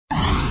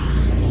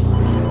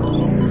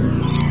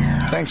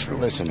Thanks for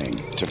listening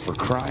to For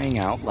Crying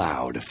Out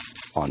Loud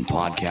on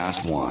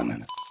Podcast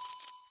One.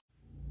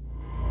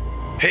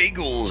 Hey,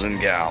 ghouls and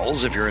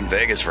gals, if you're in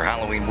Vegas for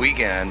Halloween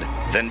weekend,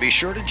 then be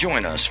sure to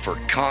join us for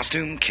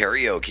costume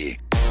karaoke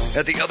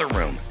at the Other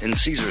Room in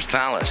Caesars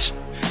Palace.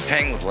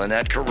 Hang with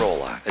Lynette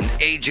Carolla and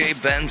AJ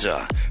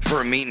Benza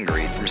for a meet and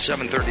greet from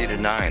 7:30 to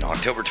 9,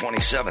 October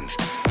 27th.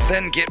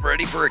 Then get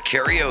ready for a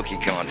karaoke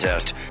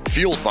contest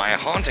fueled by a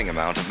haunting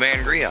amount of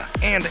Mangria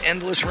and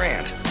endless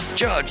rant,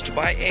 judged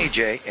by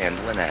AJ and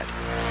Lynette.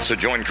 So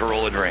join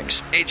Carolla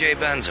Drinks, AJ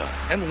Benza,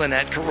 and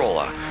Lynette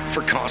Carolla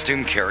for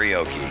costume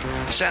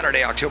karaoke,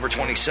 Saturday, October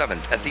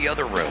 27th at the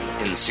Other Room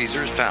in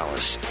Caesars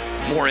Palace.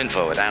 More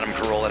info at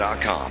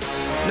adamcarolla.com.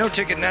 No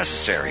ticket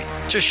necessary.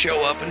 Just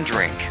show up and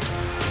drink.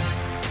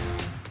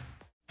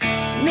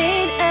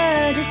 Made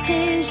a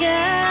decision.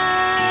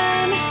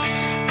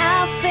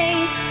 I'll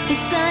face the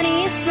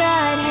sunny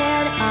side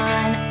head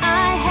on.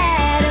 I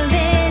had a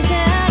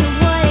vision of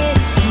what it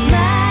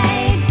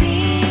might be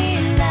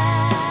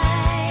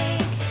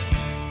like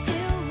to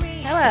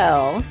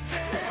Hello.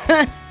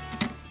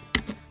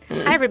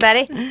 Hi,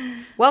 everybody.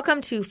 Welcome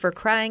to For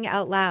Crying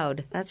Out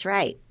Loud, That's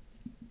right.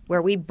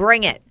 where we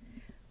bring it.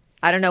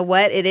 I don't know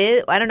what it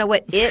is. I don't know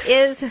what it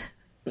is,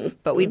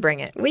 but we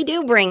bring it. We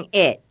do bring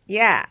it.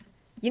 Yeah.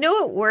 You know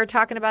what we're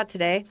talking about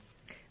today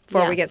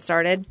before we get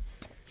started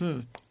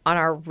on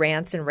our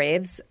rants and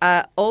raves?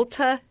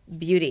 Ulta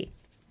Beauty.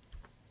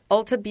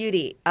 Ulta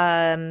Beauty.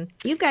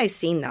 You guys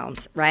seen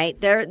those, right?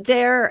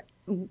 They're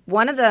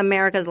one of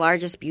America's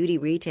largest beauty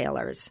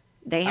retailers.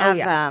 They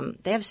have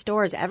they have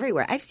stores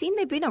everywhere. I've seen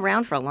they've been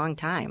around for a long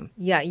time.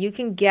 Yeah, you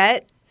can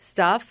get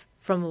stuff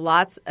from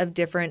lots of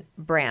different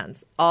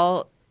brands,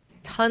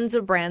 tons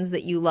of brands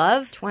that you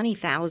love.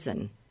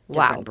 20,000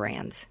 Wow. different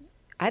brands.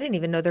 I didn't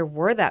even know there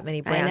were that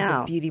many brands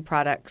know. of beauty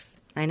products.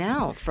 I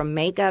know. From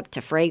makeup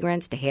to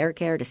fragrance to hair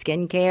care to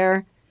skin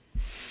care.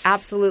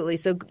 Absolutely.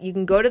 So you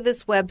can go to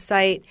this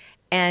website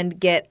and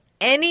get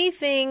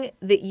anything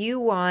that you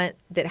want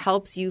that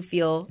helps you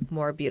feel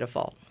more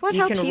beautiful. What you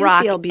helps can you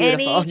rock feel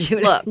beautiful, any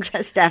Judith? look.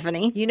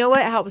 Stephanie? You know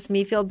what helps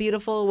me feel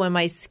beautiful? When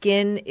my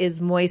skin is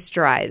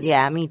moisturized.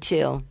 Yeah, me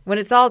too. When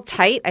it's all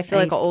tight, I feel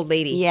like an old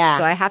lady. Yeah.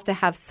 So I have to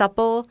have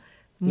supple,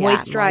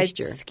 moisturized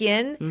moisture.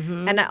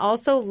 skin. And I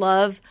also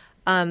love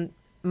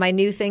my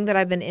new thing that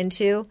I've been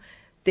into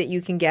that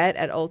you can get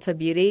at Ulta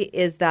Beauty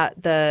is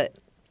that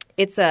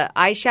it's a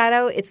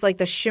eyeshadow. It's like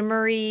the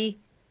shimmery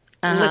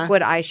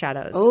liquid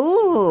eyeshadows.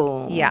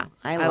 Ooh. Yeah.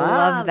 I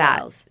love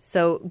that. those.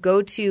 So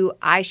go to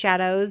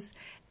eyeshadows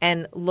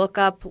and look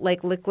up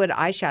like liquid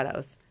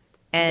eyeshadows.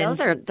 And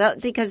Those are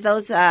because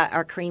those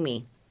are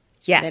creamy.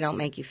 yes, They don't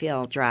make you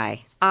feel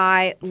dry.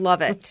 I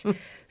love it.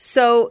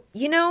 So,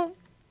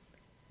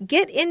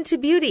 get into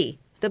beauty.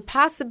 The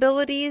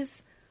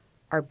possibilities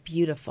are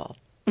beautiful.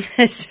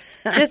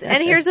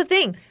 And here's the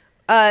thing.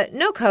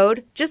 No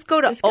code. Just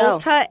go to go.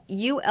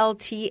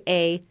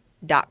 ulta.com.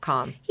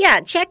 Yeah,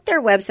 check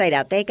their website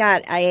out. They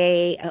got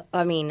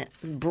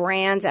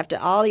brands after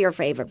all your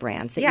favorite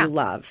brands that you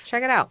love.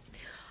 Check it out.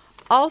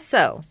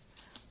 Also,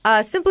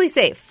 Simply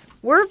Safe.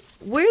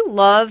 We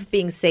love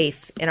being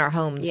safe in our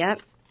homes.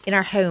 Yep. In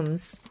our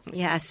homes.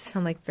 Yes.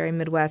 Sound like very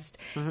Midwest.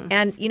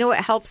 And you know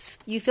what helps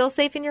you feel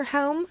safe in your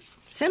home?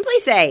 Simply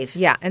Safe.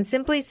 Yeah, and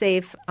Simply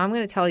Safe, I'm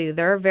going to tell you,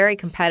 they're very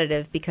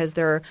competitive because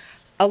they're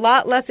a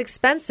lot less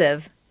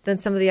expensive than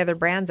some of the other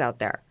brands out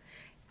there.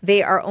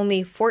 They are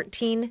only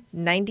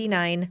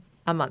 $14.99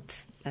 a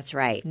month. That's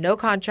right. No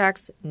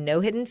contracts,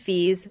 no hidden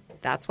fees.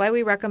 That's why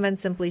we recommend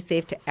Simply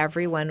Safe to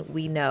everyone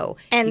we know.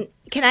 And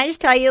can I just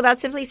tell you about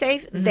Simply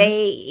Safe?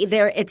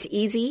 It's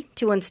easy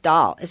to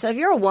install. So if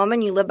you're a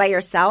woman, you live by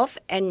yourself,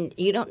 and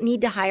you don't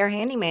need to hire a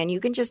handyman. You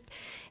can just.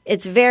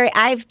 It's very.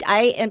 I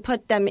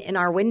put them in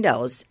our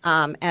windows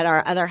at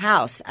our other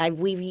house.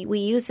 We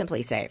use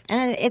Simply Safe,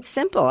 and it's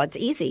simple. It's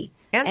easy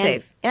And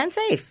safe. and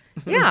safe.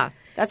 Yeah.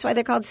 That's why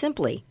they're called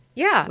Simply.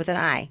 Yeah. With an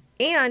I.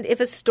 And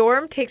if a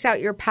storm takes out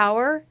your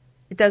power,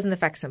 it doesn't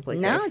affect Simply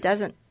Safe. No, it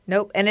doesn't.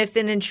 Nope. And if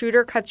an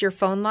intruder cuts your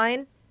phone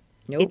line,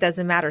 Nope. it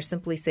doesn't matter.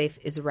 Simply Safe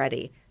is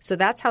ready. So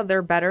that's how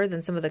they're better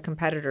than some of the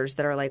competitors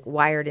that are like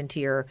wired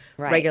into your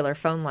regular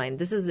phone line.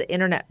 This is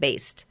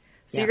internet-based.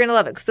 So you're going to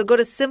love it. So go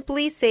to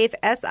Simply Safe,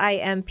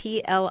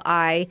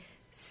 SIMPLI,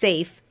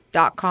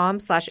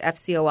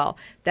 safe.com/FCOL.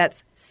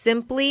 That's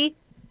simply,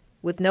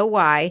 with no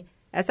Y,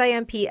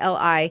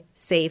 SIMPLI,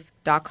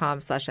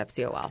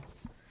 safe.com/FCOL. Wow.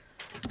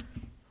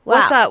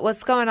 What's up?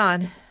 What's going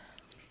on?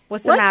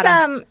 What's the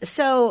matter?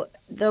 So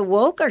the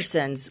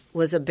Wilkersons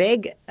was a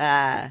big.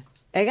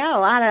 They got a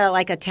lot of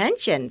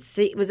attention.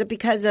 Was it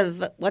because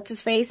of what's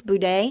his face,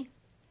 Boudet?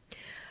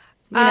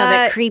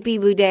 That creepy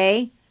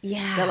Boudet.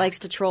 Yeah. That likes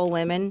to troll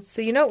women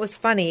So what was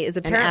funny is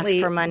and apparently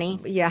ask for money.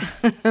 Yeah.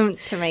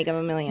 to make him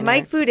a millionaire.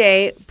 Mike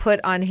Boudet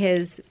put on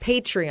his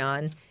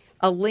Patreon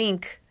a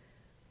link.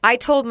 I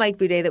told Mike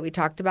Boudet that we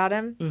talked about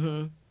him.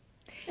 Mm-hmm.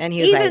 And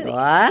he was like,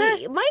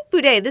 what? Mike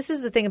Boudet, this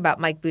is the thing about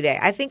Mike Boudet.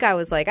 I think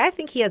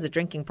he has a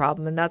drinking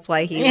problem, and that's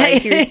why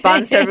he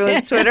responds to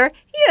everyone's Twitter.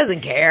 He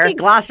doesn't care. He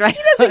glossed right.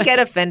 He doesn't get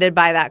offended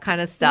by that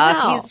kind of stuff.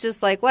 No. He's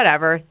just like,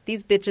 whatever.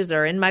 These bitches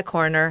are in my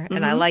corner,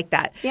 and I like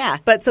that. Yeah.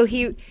 But so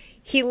he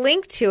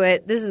linked to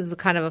it. This is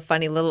kind of a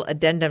funny little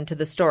addendum to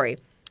the story.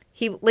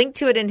 He linked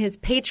to it in his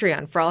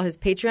Patreon for all his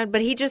Patreon,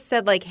 but he just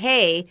said like,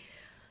 hey,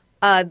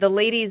 the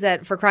ladies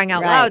at For Crying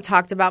Out Loud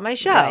talked about my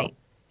show. Right.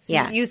 So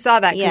Yeah. you saw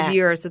that because Yeah.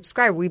 you're a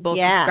subscriber. We both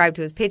subscribed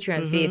to his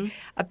Patreon feed.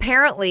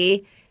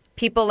 Apparently,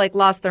 people like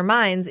lost their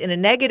minds in a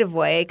negative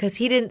way because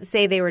he didn't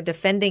say they were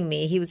defending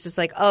me. He was just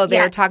like, oh, they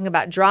were talking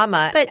about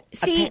drama. But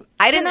see,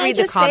 I didn't read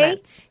the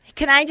comments.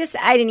 Can I just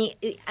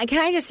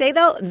say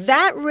though,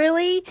 that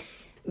really,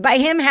 by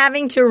him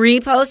having to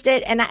repost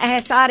it, and I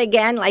saw it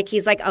again, like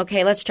he's like,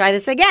 okay, let's try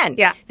this again.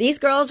 Yeah. These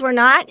girls were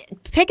not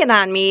picking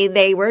on me.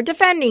 They were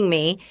defending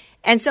me.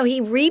 And so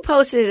he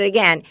reposted it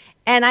again.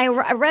 And I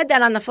read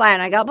that on the fly,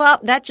 and I go, well,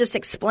 that just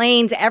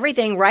explains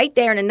everything right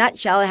there in a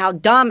nutshell, how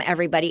dumb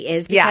everybody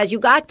is, because you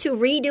got to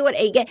redo it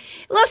again.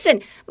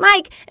 Listen,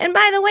 Mike, and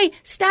by the way,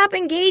 stop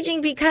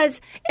engaging,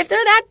 because if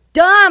they're that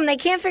dumb, they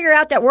can't figure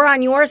out that we're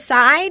on your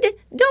side,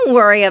 don't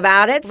worry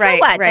about it. So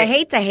what? Right.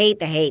 The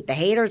hate. The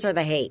haters are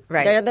the hate.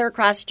 Right. They're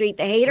across the street.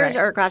 The haters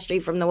are across the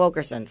street from the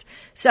Wilkersons.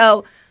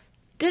 So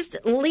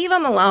just leave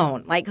them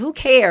alone. Like, who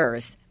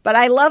cares? But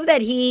I love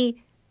that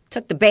he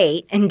took the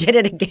bait and did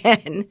it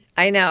again.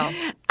 I know.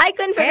 I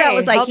couldn't figure out. It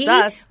was like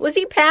was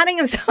he patting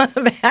himself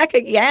on the back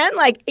again?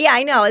 Like, yeah,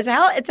 I know.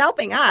 It's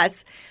helping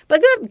us.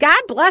 But good,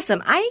 God bless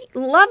him. I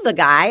love the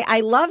guy. I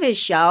love his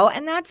show,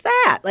 and that's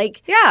that.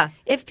 Like, Yeah.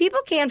 if people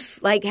can't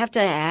have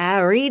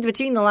to read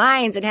between the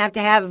lines and have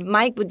to have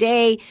Mike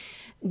Boudet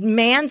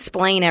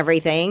mansplain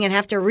everything and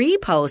have to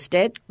repost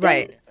it,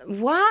 then Right.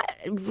 What?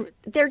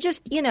 They're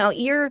just,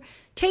 you're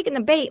taking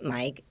the bait,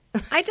 Mike.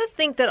 I just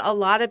think that a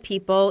lot of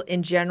people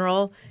in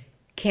general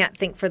can't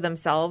think for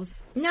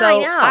themselves. No, so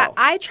I know.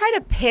 I try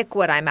to pick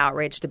what I'm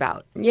outraged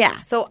about. Yeah.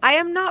 So I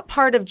am not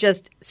part of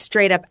just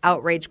straight up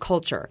outrage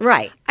culture.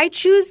 Right. I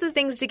choose the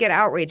things to get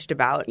outraged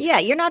about. Yeah,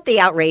 you're not the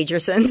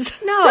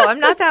outragersons. No, I'm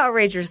not the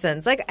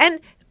outragersons. Like, and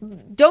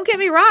don't get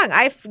me wrong,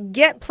 I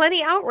get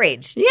plenty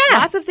outraged. Yeah.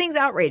 Lots of things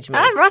outrage me.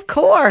 Of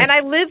course. And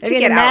I live to Have you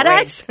get met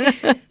outraged.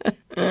 us?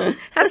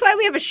 That's why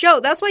we have a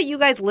show. That's why you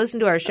guys listen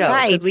to our show, because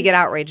Right. we get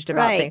outraged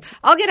about Right. things.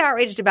 I'll get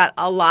outraged about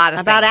a lot of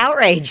About things.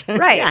 outrage.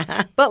 Right.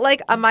 Yeah. But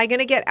like, am I going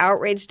to get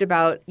outraged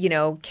about,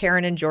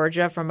 Karen in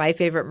Georgia from My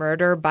Favorite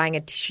Murder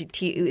buying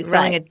selling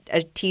Right.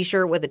 a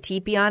T-shirt with a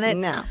teepee on it?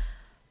 No.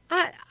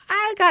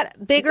 I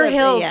got bigger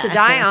hills to yeah.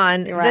 die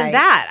on than Right.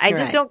 that. I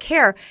just Right. don't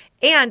care.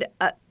 And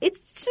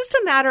it's just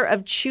a matter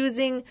of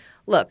choosing.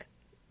 Look,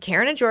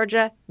 Karen in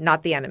Georgia,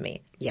 not the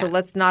enemy. Yeah. So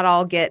let's not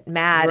all get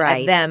mad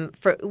Right. at them.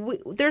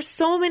 There's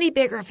so many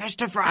bigger fish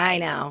to fry. I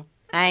know.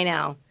 I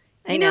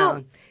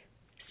know.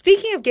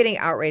 Speaking of getting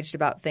outraged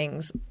about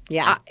things,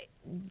 Yeah.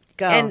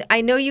 Go. and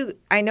I know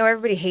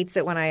everybody hates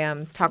it when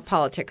I talk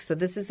politics, so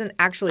this isn't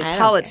actually I don't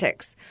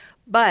politics,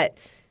 but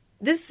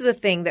this is a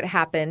thing that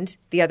happened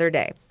the other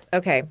day.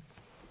 Okay,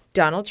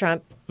 Donald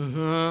Trump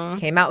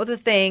came out with a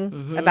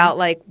thing about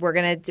like we're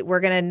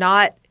gonna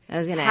not I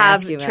was gonna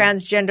have ask you about-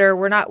 transgender.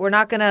 We're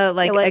not gonna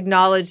like what-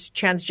 acknowledge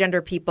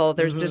transgender people.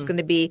 There's just going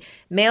to be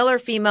male or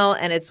female,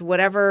 and it's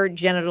whatever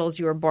genitals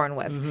you were born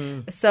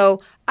with.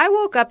 So I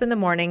woke up in the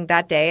morning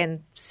that day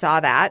and saw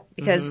that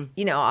because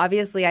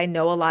obviously I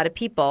know a lot of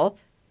people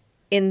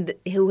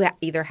who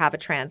either have a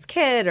trans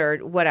kid or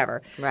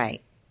whatever.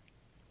 Right.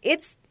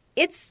 It's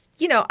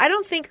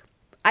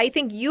I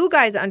think you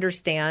guys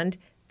understand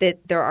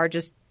that there are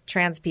just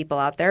trans people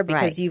out there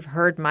because Right. you've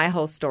heard my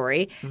whole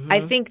story.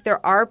 I think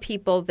there are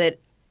people that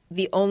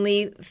the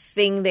only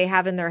thing they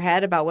have in their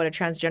head about what a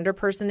transgender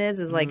person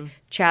is like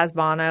Chaz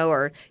Bono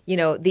or,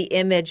 the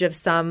image of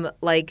some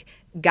like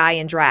guy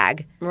in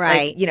drag.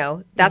 Right.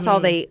 Like, that's all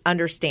they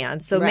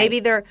understand. So Right. maybe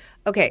they're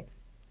okay.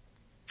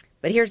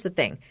 But here's the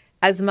thing.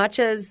 As much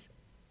as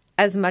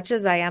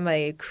I am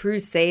a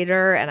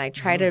crusader and I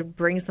try to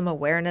bring some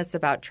awareness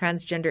about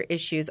transgender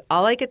issues,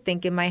 all I could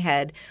think in my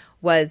head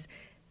was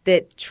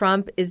that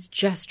Trump is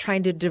just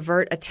trying to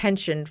divert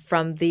attention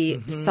from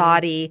the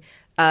Saudi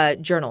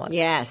journalist.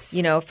 Yes.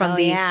 From Oh,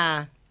 the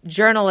yeah.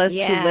 journalist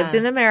who Yeah. lived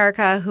in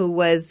America who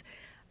was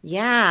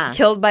Yeah.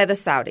 killed by the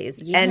Saudis.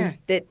 Yeah. And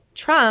that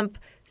Trump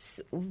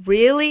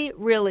really,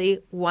 really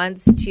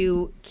wants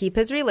to keep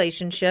his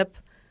relationship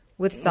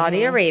with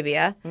Saudi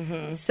Arabia.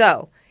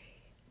 So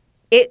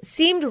it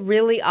seemed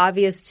really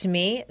obvious to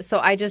me. So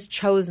I just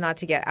chose not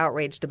to get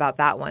outraged about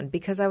that one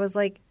because I was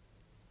like,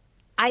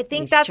 I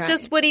think that's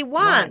just what he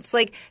wants.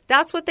 Like,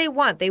 that's what they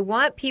want. They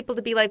want people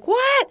to be like,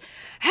 what?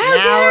 How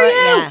dare you?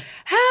 yeah.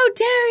 How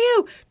dare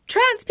you?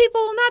 Trans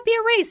people will not be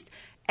erased.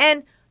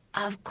 And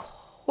of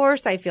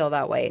course I feel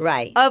that way.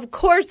 Right. Of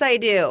course I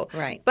do.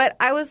 Right. But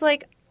I was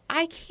like,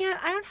 I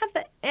don't have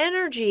the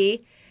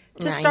energy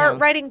to I start know.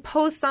 writing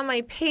posts on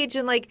my page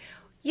and like,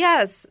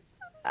 yes,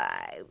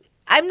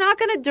 I'm not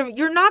going to.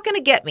 You're not going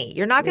to get me.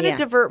 You're not going to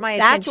divert my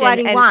attention. That's what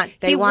he wants.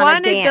 He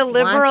wanted the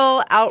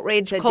liberal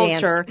outrage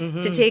culture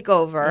to take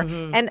over.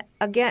 And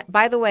again,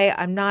 by the way,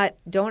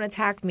 don't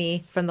attack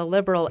me from the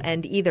liberal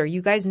end either.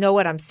 You guys know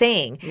what I'm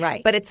saying.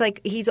 Right. But it's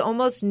like he's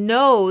almost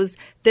knows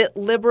that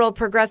liberal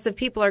progressive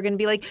people are going to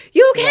be like,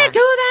 you can't do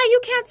that.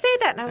 You can't say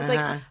that. And I was like,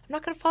 I'm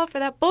not going to fall for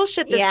that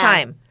bullshit this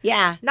time.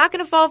 Yeah. Not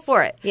going to fall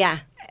for it. Yeah.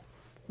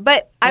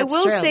 But I That's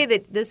will true. say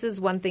that this is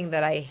one thing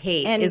that I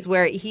hate is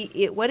where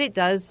what it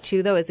does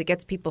too, though, is it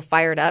gets people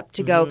fired up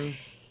to go,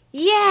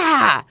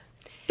 yeah,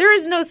 there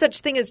is no such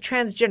thing as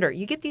transgender.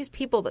 You get these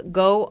people that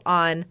go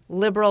on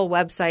liberal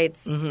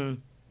websites.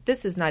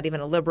 This is not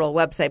even a liberal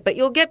website, but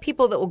you'll get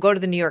people that will go to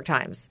the New York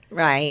Times.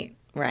 Right.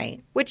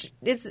 Which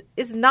is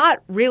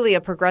not really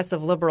a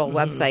progressive liberal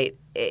website.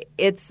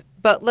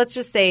 But let's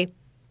just say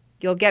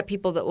you'll get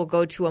people that will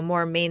go to a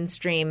more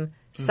mainstream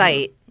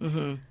site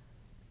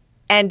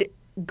and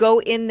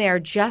go in there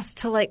just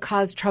to like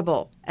cause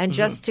trouble and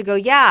just to go,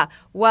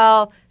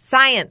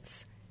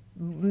 science.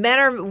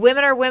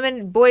 Women are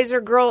women, boys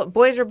are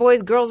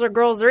boys, girls are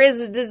girls. There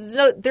is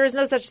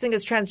no such thing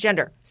as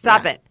transgender.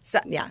 Stop it.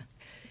 Yeah.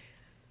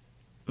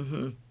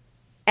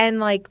 And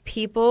like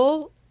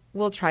people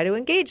will try to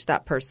engage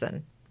that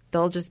person.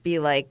 They'll just be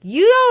like,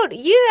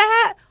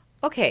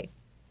 okay.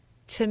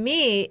 To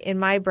me, in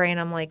my brain,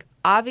 I'm like,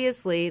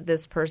 obviously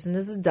this person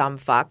is a dumb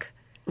fuck.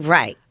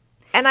 Right.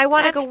 And I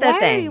want to go, That's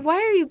the why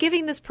are you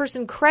giving this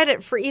person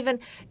credit for even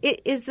 –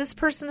 is this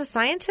person a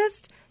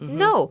scientist?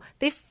 No.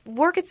 They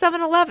work at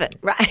 7-Eleven.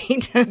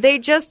 Right. They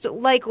just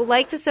like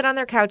to sit on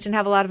their couch and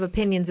have a lot of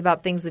opinions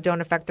about things that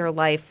don't affect their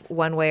life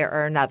one way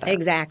or another.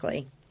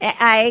 Exactly.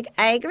 I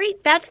agree.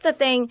 That's the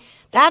thing.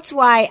 That's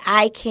why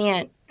I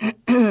can't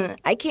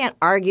I can't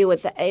argue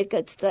with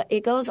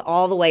it goes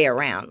all the way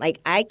around. Like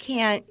I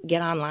can't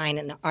get online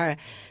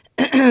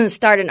and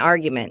start an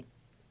argument.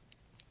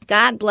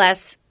 God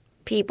bless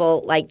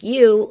people like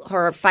you who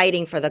are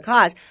fighting for the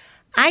cause.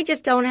 I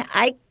just don't.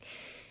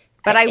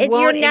 But I won't.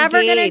 You're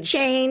never going to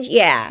change.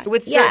 Yeah,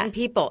 with certain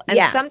people,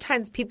 and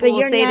sometimes people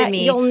will say to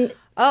me,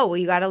 "Oh, well,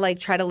 you got to like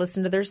try to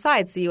listen to their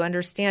side so you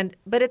understand."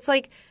 But it's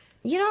like.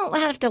 You don't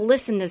have to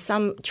listen to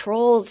some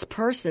troll's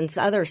person's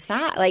other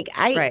side. Like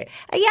right.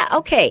 Yeah,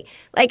 okay.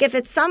 Like if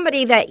it's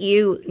somebody that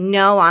you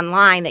know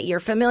online that you're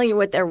familiar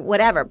with or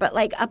whatever, but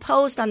like a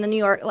post on the New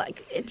York,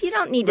 like you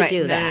don't need to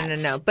do that.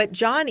 No. But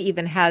John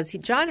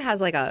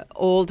has like a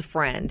old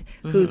friend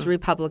who's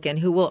Republican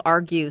who will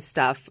argue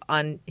stuff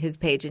on his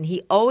page, and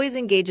he always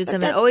engages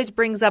him and always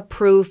brings up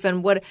proof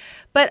and what.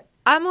 But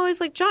I'm always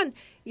like, John,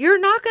 you're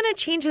not going to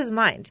change his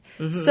mind.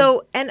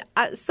 So, and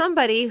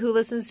somebody who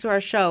listens to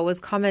our show was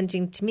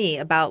commenting to me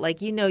about like,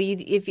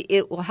 if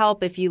it will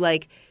help if you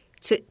like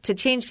to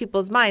change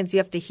people's minds, you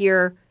have to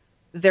hear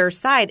their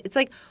side. It's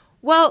like,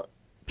 well,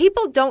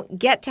 people don't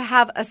get to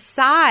have a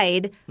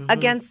side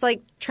against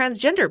like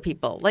transgender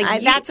people.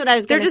 Like that's what I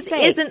was going to say. There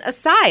just isn't a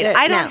side.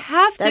 I don't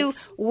have to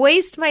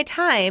waste my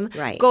time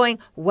going,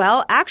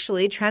 well,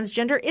 actually,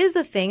 transgender is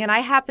a thing, and I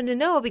happen to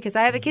know because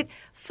I have a kid.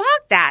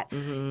 Fuck that.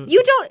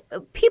 You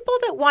don't – people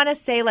that want to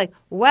say like,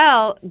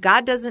 well,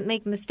 God doesn't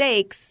make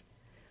mistakes.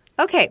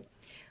 Okay.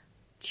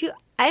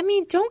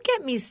 Don't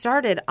get me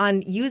started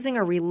on using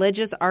a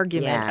religious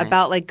argument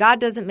about like God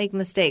doesn't make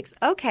mistakes.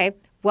 Okay.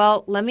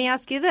 Well, let me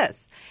ask you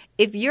this.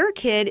 If your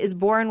kid is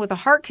born with a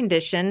heart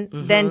condition,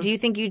 then do you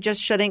think you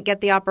just shouldn't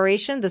get the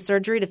operation, the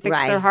surgery to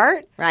fix their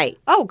heart? Right.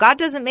 Oh, God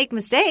doesn't make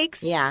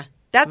mistakes. Yeah.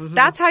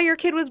 That's how your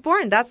kid was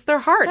born. That's their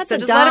heart. That's so a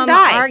just dumb let him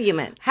die.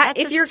 argument.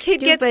 If your kid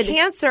gets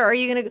cancer, are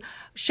you going to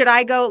 – should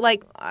I go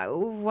like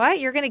what?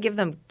 You're going to give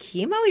them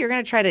chemo? You're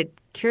going to try to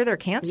cure their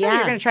cancer? Yeah.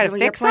 You're going to try to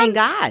fix them? You're playing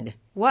God.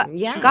 What?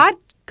 Yeah.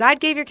 God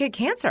gave your kid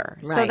cancer.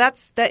 Right. So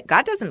that's –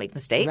 God doesn't make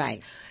mistakes. Right.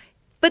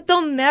 But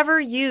they'll never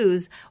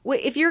use –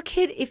 if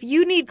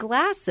you need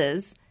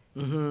glasses –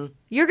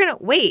 you're going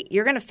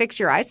to fix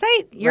your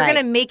eyesight? You're going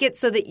to make it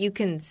so that you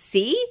can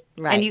see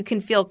and you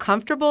can feel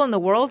comfortable in the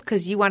world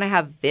because you want to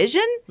have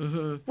vision?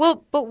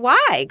 Well, but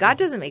why? God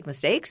doesn't make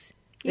mistakes.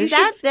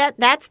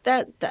 That's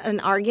an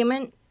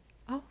argument?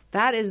 Oh,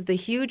 that is the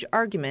huge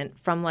argument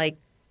from like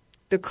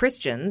the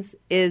Christians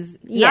is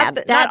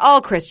not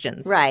all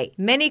Christians. Right.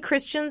 Many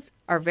Christians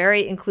are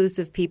very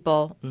inclusive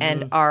people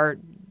and are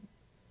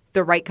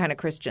the right kind of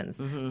Christians.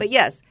 But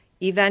yes,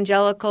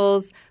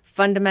 evangelicals,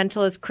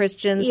 fundamentalist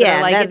Christians,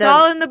 they're like, it's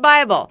all in the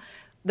Bible.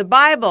 The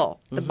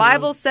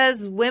Bible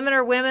says women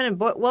are women, and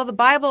the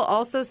Bible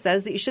also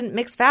says that you shouldn't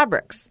mix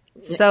fabrics.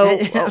 So,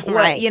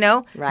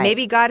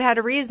 maybe God had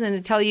a reason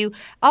to tell you.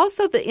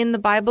 Also, in the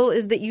Bible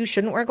is that you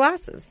shouldn't wear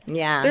glasses.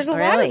 Yeah, there's a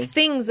lot of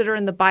things that are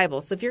in the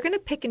Bible. So if you're going to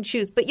pick and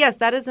choose, but yes,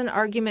 that is an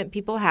argument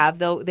people have.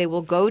 Though they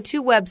will go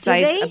to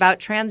websites about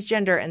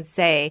transgender and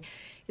say.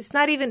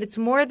 It's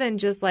more than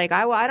just like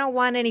I don't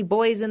want any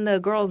boys in the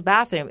girls'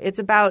 bathroom. It's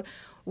about.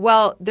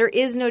 Well, there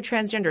is no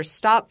transgender.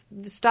 Stop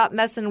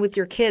messing with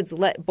your kids.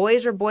 Let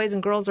boys are boys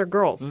and girls are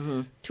girls.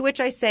 To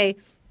which I say,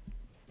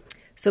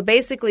 so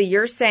basically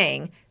you're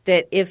saying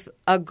that if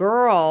a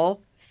girl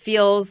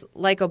feels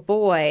like a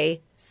boy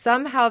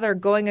somehow they're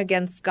going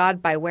against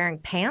God by wearing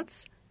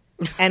pants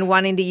and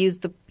wanting to use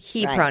the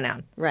he Right.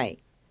 pronoun. Right.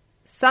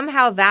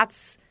 Somehow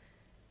that's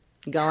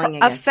Going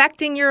against.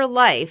 affecting your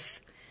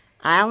life,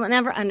 I'll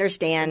never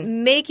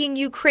understand. making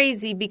you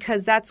crazy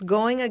because that's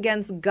going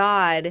against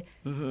God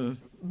Mm-hmm.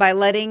 by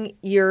letting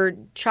your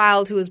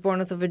child who was born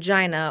with a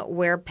vagina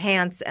wear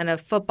pants and a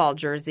football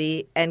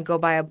jersey and go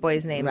by a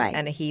boy's name Right.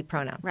 and a he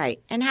pronoun.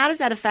 Right. And how does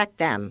that affect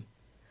them?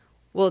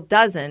 Well, it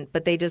doesn't,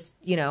 but they just,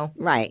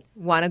 Right.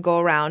 want to go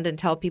around and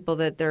tell people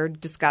that they're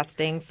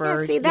disgusting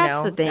for, Yeah, see,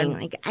 that's the thing.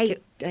 and, Like I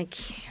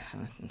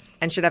can't.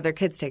 and should have their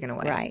kids taken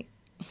away. Right.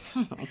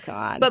 Oh my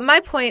God. But my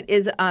point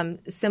is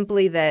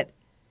simply that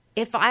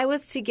if I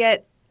was to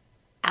get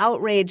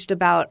outraged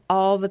about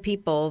all the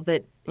people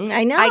that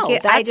I know. I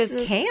that's just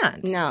the-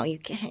 can't. No, you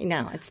can't.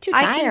 No, it's too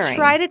I tiring. can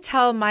try to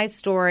tell my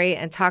story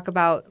and talk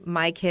about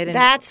my kid and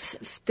That's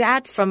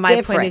from my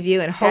different. point of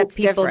view and hope That's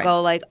people different.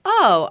 go like,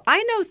 oh,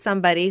 I know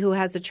somebody who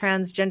has a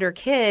transgender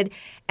kid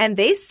and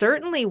they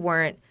certainly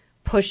weren't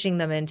pushing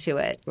them into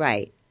it.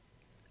 Right.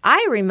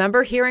 I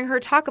remember hearing her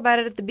talk about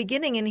it at the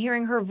beginning and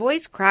hearing her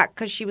voice crack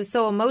because she was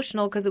so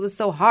emotional because it was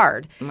so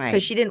hard Right.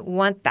 because she didn't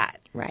want that.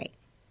 Right.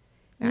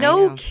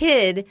 No know.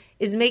 kid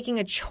is making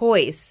a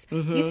choice.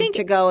 You think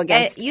To go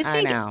against- You I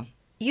think, know.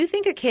 You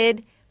think a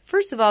kid?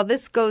 First of all,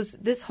 this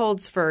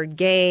holds for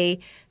gay,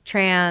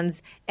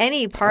 trans,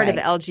 any part of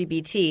Right.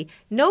 LGBT.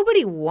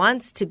 Nobody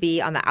wants to be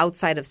on the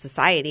outside of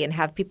society and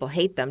have people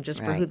hate them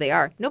just for Right. who they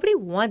are. Nobody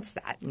wants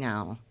that.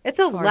 No. It's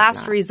a course last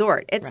not.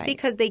 resort. It's Right.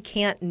 because they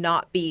can't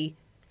not be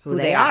Who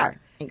they are.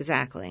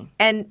 Exactly.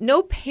 and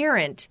no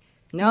parent,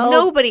 No.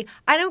 nobody,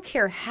 I don't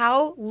care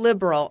how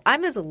liberal,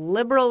 I'm as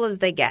liberal as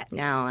they get.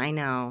 No, I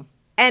know.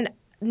 And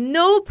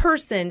no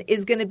person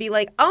is going to be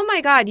like, oh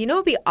my God, it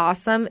would be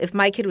awesome if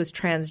my kid was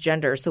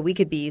transgender so we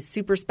could be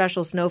super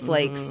special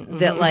snowflakes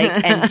that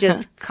and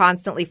just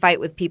constantly fight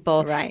with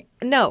people. Right.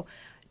 No.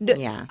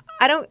 Yeah.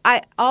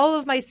 All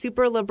of my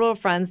super liberal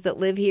friends that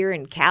live here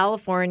in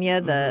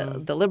California,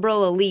 the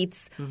liberal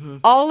elites,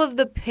 all of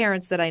the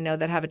parents that I know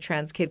that have a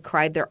trans kid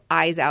cried their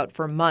eyes out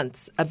for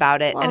months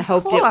about it Well, and of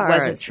hoped it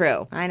wasn't course.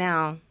 true. I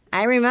know.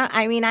 I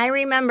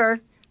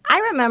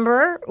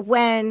remember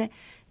when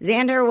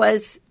Xander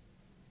was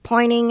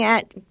pointing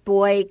at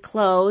boy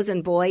clothes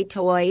and boy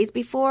toys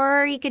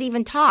before he could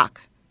even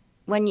talk.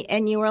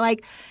 And you were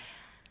like,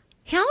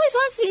 he always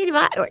wants me to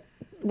buy. Or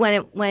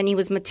when he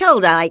was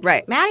Matilda, like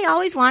Right. Maddie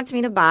always wants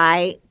me to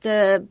buy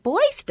the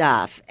boy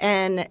stuff,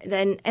 and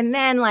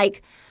then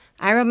like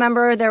I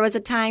remember there was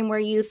a time where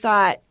you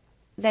thought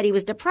that he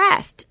was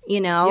depressed,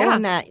 Yeah.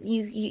 and that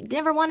you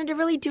never wanted to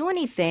really do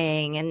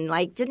anything, and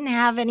like didn't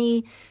have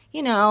any,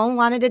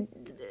 wanted to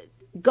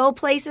go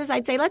places.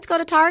 I'd say let's go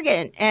to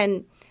Target,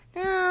 and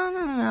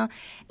no,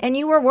 and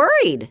you were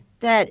worried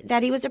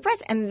that he was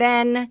depressed, and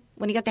then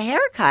when he got the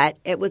haircut,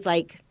 it was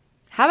like.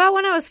 How about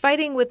when I was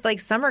fighting with like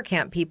summer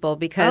camp people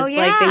because Oh,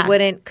 yeah. they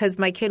wouldn't because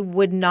my kid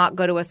would not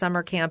go to a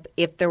summer camp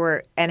if there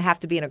were and have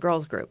to be in a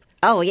girls group.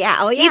 Oh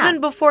yeah. Even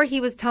before he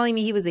was telling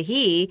me he was a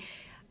he,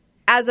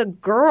 as a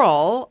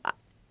girl,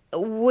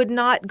 would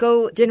not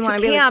go Didn't to wanna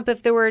be with- camp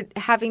if they were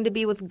having to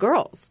be with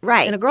girls,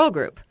 Right. in a girl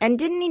group. And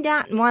didn't he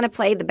not want to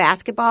play the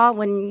basketball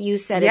when you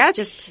said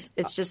Yes.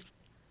 it's just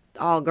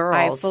all I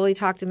girls? fully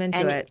talked him into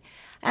and, it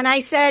And I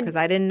said, because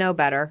I didn't know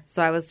better. So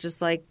I was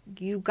just like,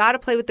 you got to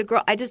play with the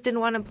girl. I just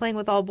didn't want him playing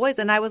with all boys.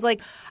 And I was like,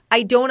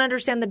 I don't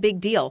understand the big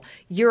deal.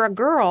 You're a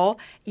girl.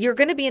 You're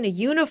going to be in a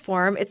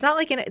uniform. It's not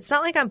like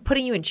I'm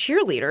putting you in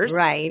cheerleaders.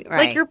 Right.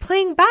 Like you're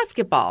playing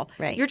basketball.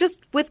 Right. You're just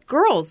with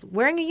girls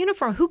wearing a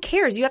uniform. Who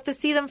cares? You have to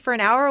see them for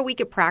an hour a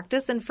week at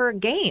practice and for a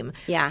game.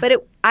 Yeah.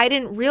 But I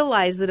didn't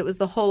realize that it was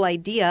the whole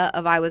idea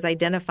of I was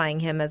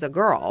identifying him as a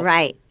girl.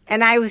 right.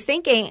 And I was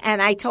thinking,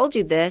 and I told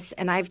you this,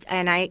 and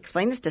I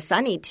explained this to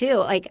Sonny too.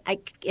 Like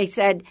I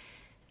said,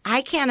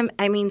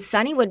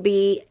 Sonny would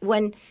be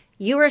when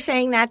you were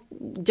saying that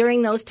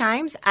during those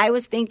times. I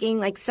was thinking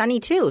like Sonny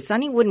too.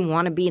 Sonny wouldn't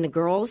want to be in a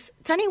girls.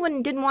 Sonny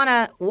didn't want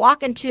to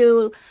walk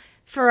into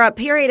for a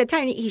period of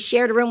time. He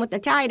shared a room with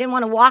Natalia. He didn't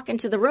want to walk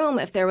into the room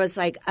if there was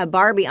like a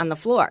Barbie on the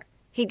floor.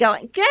 He'd go,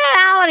 get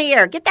out of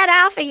here. Get that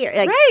outfit here.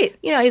 Like, Right.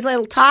 He's a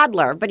little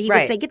toddler, but he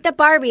Right. would say, get the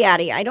Barbie out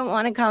of here. I don't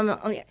want to come.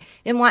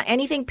 Didn't want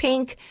anything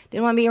pink.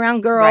 Didn't want to be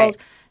around girls.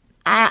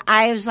 Right.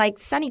 I was like,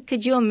 Sonny,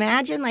 could you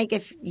imagine like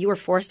if you were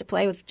forced to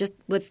play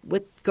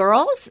with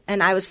girls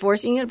and I was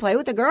forcing you to play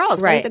with the girls,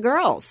 play Right. with the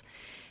girls.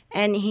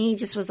 And he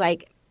just was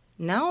like,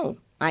 no,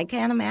 I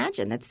can't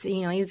imagine. That's,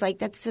 he was like,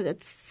 that's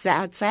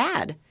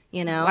sad.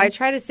 I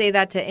try to say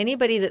that to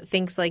anybody that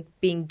thinks like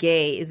being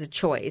gay is a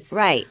choice.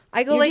 Right.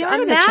 I go You're like, dealing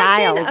with a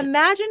child.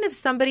 imagine if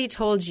somebody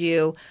told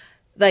you,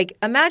 like,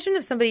 imagine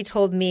if somebody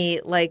told me,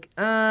 like,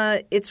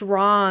 it's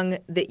wrong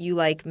that you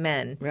like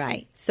men.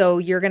 Right. So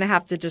you're going to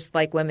have to just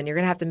like women. You're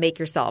going to have to make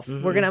yourself.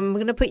 I'm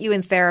going to put you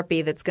in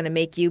therapy that's going to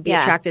make you be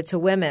Yeah. attracted to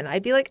women.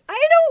 I'd be like,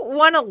 I don't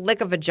want to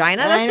lick a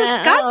vagina. I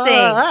That's know.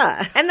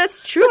 disgusting. And that's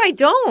true. I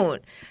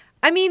don't.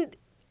 I mean,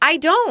 I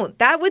don't.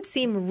 That would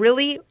seem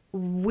really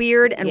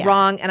weird and Yeah.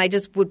 wrong, and I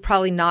just would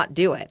probably not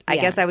do it. I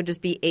Yeah. guess I would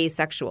just be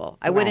asexual.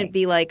 I Right. wouldn't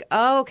be like,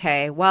 oh,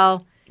 okay,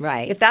 well,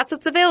 Right. if that's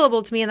what's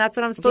available to me and that's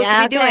what I'm supposed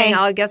Yeah, to be okay. doing,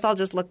 I guess I'll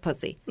just look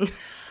pussy.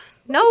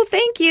 No,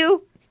 thank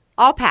you.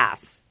 I'll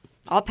pass.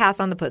 I'll pass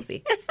on the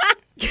pussy.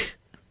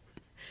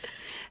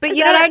 But Is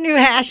you know that our what? new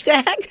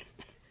hashtag?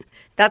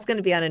 That's going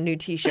to be on a new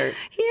T-shirt.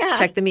 Yeah.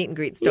 Check the meet and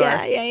greet store.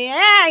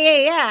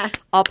 Yeah.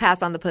 I'll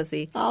pass on the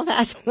pussy. I'll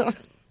pass.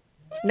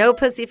 No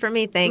pussy for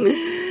me, thanks.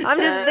 I'm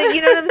just,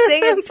 you know what I'm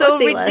saying? It's so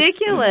Pussyless.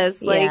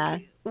 ridiculous. Like, Yeah.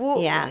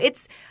 yeah.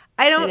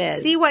 I don't It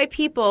is. see why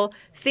people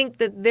think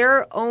that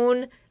their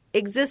own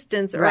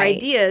existence or Right.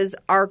 ideas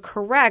are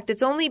correct.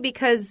 It's only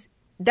because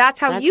that's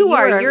how you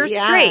are. You're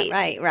yeah, straight.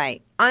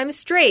 Right. I'm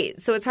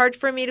straight. So it's hard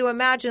for me to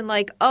imagine,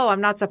 like, oh,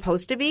 I'm not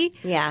supposed to be.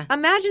 Yeah.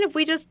 Imagine if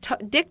we just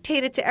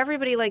dictated to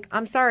everybody, like,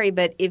 I'm sorry,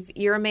 but if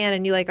you're a man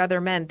and you like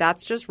other men,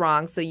 that's just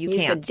wrong. So you You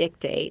can't. said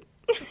dictate.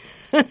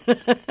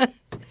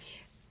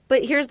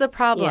 But here's the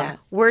problem. Yeah.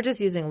 We're just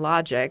using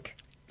logic.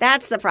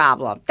 That's the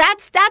problem.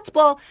 That's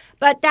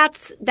but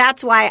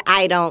that's why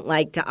I don't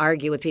like to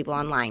argue with people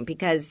online,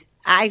 because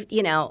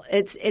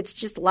it's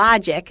just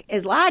logic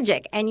is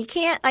logic, and you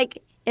can't, like,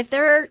 if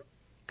they're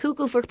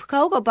cuckoo for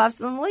Cocoa Puffs,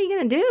 then what are you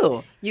going to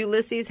do?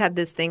 Ulysses had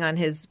this thing on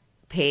his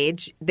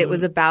page that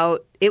was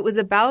about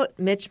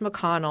Mitch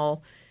McConnell.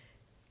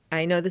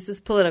 I know this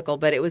is political,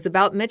 but it was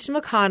about Mitch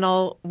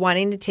McConnell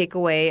wanting to take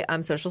away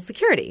Social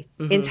Security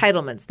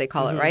entitlements, they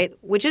call it, right?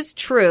 Which is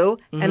true,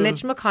 and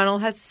Mitch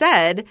McConnell has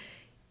said,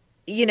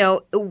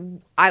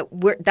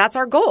 that's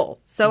our goal.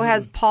 So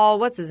has Paul.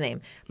 What's his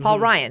name? Paul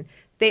Ryan.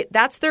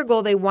 That's their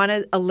goal. They want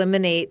to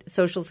eliminate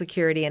Social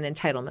Security and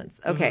entitlements.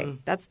 Okay,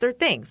 that's their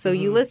thing. So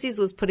Ulysses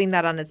was putting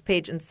that on his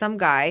page, and some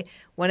guy,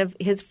 one of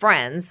his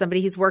friends, somebody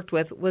he's worked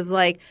with, was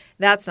like,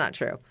 "That's not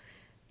true.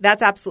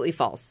 That's absolutely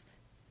false."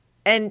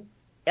 And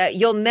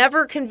you'll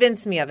never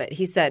convince me of it,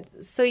 he said.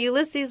 So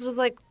Ulysses was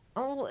like,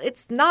 oh,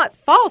 it's not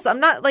false. I'm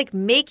not, like,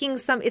 making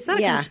some – it's not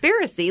a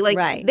conspiracy. Like,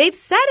 Right. they've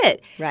said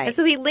it. Right. And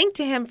so he linked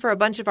to him for a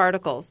bunch of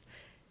articles.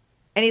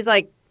 And he's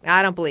like,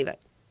 I don't believe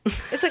it.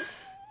 It's like,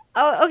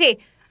 oh, okay.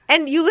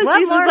 And Ulysses What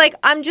was more? like,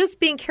 I'm just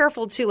being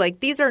careful, too. Like,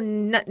 these are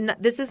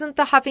this isn't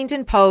the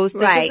Huffington Post.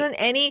 This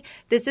Right.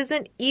 this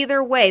isn't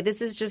either way.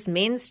 This is just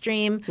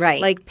mainstream,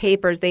 Right. like,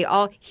 papers.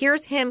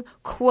 Here's him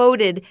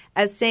quoted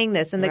as saying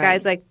this. And the Right.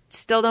 guy's like,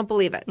 still don't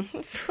believe it.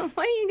 What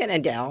are you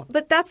going to do?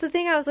 But that's the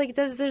thing. I was like,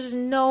 there's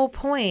no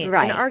point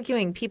Right. in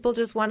arguing. People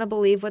just want to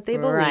believe what they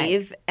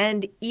believe. Right.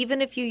 And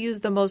even if you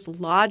use the most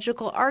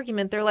logical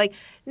argument, they're like,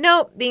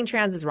 no, being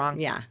trans is wrong.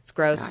 Yeah. It's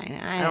gross.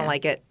 I don't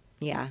like it.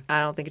 Yeah.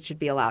 I don't think it should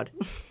be allowed.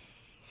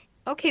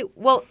 Okay,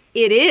 well,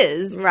 it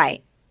is.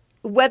 Right.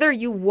 Whether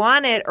you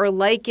want it or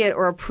like it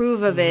or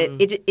approve of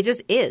it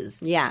just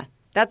is. Yeah.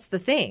 That's the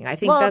thing. I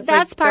think Well, that's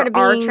that's like, part of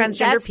there are being- transgender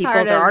that's people.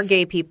 part There of- are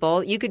gay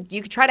people. You could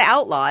try to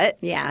outlaw it.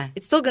 Yeah.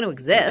 It's still going to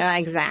exist.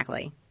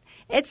 Exactly.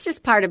 It's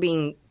just part of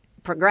being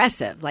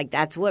progressive. Like,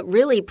 that's what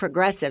really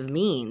progressive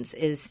means,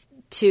 is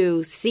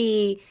to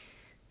see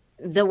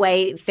the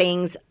way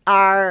things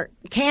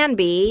can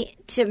be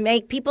to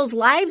make people's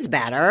lives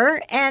better.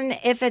 And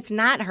if it's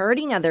not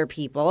hurting other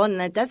people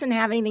and it doesn't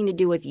have anything to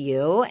do with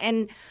you,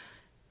 and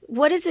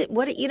what is it?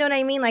 You know what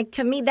I mean? Like,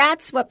 to me,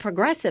 that's what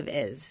progressive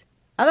is.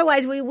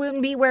 Otherwise, we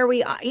wouldn't be where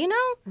we are,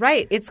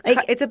 Right. It's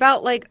Like- it's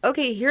about, like,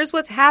 okay, here's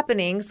what's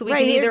happening, so we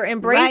can either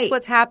embrace right.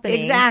 what's happening,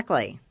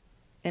 Exactly.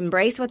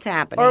 Embrace what's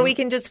happening. or we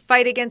can just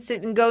fight against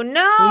it and go,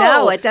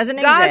 No, it doesn't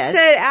God exist.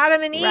 said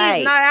Adam and Eve,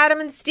 Right. not Adam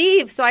and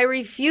Steve. So I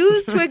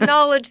refuse to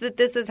acknowledge that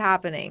this is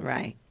happening.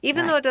 Right.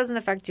 Even Right. though it doesn't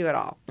affect you at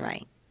all.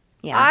 Right.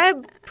 Yeah.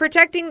 I'm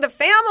protecting the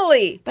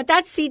family. But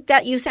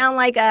that you sound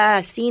like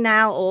a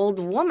senile old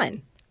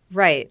woman.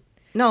 Right.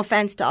 No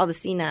offense to all the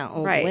senile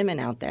old Right. women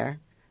out there,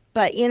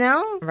 but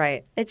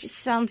Right. it just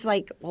sounds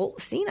like old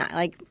senile,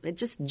 like it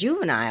just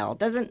juvenile.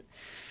 Doesn't,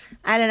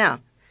 I don't know,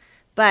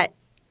 but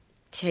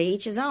to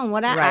each his own.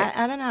 What Right.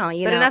 I don't know.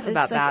 But enough it's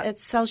about that.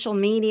 It's social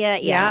media,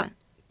 Yeah.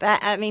 But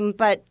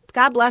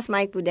God bless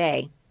Mike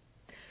Boudet.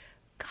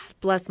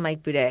 Bless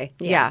Mike Boudet.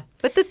 Yeah. Yeah.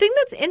 But the thing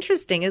that's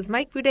interesting is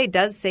Mike Boudet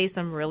does say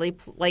some really,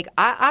 like,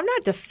 I'm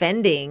not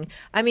defending.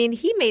 I mean,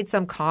 he made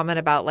some comment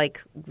about,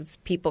 like,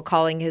 people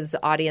calling his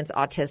audience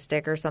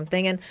autistic or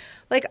something. And,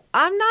 like,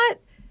 I'm never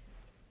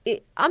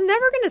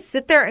going to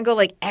sit there and go,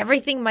 like,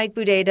 everything Mike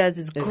Boudet does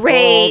is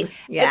great. gold.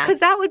 Yeah. Because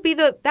that would be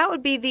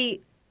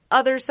the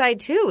other side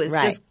too, is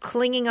Right. just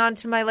clinging on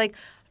to my, like,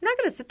 I'm not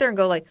going to sit there and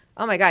go, like,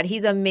 oh my God,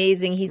 he's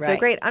amazing, he's so Right.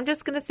 great. I'm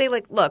just going to say,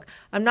 like, look,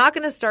 I'm not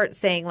going to start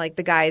saying, like,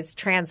 the guy's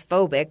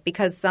transphobic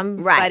because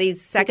somebody's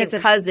second Because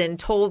it's- cousin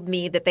told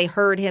me that they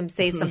heard him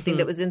say something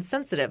that was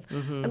insensitive.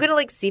 I'm going to,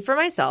 like, see for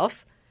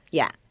myself.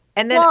 Yeah.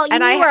 And then, well,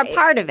 and you were a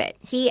part of it.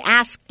 He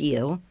asked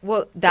you.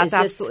 Well, that's Is this-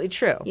 absolutely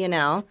true.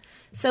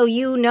 So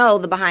you know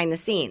the behind the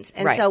scenes.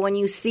 And Right. so when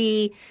you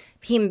see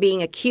him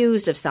being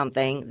accused of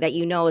something that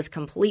you know is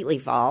completely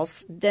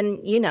false, then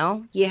you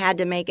had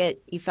to make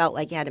it, you felt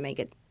like you had to make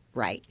it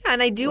right.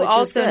 And I do Which is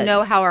also good.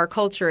 know how our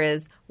culture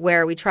is,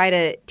 where we try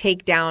to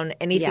take down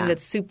anything Yeah.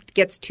 that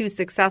gets too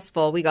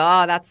successful. We go,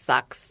 oh, that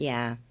sucks.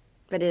 Yeah.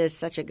 But it is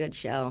such a good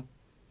show.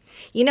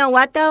 You know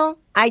what, though?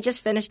 I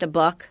just finished a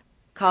book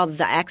called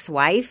The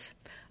Ex-Wife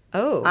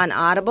on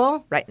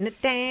Audible. Writing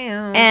it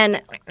down.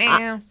 And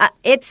now.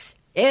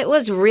 it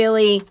was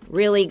really,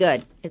 really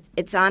good.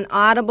 It's on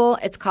Audible.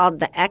 It's called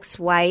The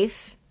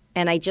Ex-Wife.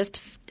 And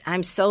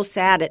I'm so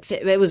sad.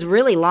 It was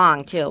really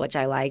long, too, which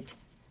I liked.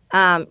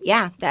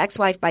 The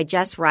Ex-Wife by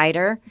Jess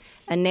Ryder,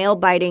 a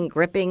nail-biting,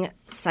 gripping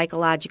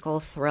psychological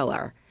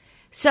thriller.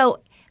 So,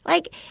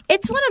 like,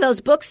 it's one of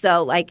those books,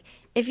 though, like,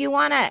 if you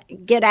want to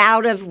get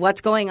out of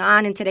what's going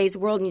on in today's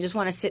world and you just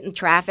want to sit in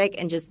traffic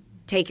and just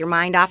take your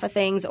mind off of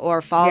things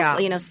or fall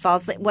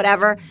asleep,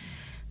 whatever,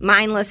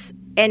 mindless.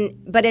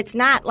 But it's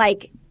not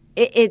like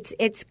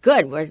it's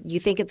good where you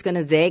think it's going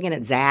to zig and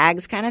it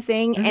zags kind of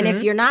thing. Mm-hmm. And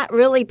if you're not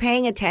really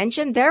paying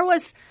attention, there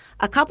was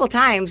a couple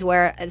times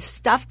where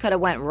stuff could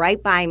have went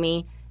right by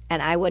me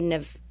and I wouldn't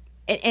have.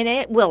 And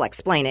it will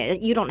explain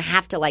it. You don't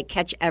have to, like,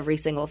 catch every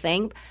single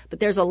thing.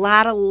 But there's a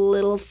lot of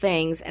little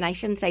things. And I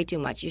shouldn't say too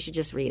much. You should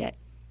just read it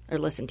or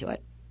listen to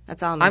it.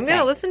 That's all I'm going to say. I'm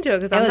going to listen to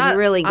it because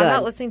really good. I'm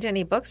not listening to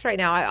any books right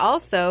now.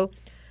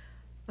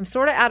 I'm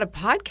sort of out of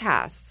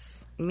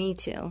podcasts. Me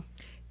too.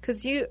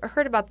 Because you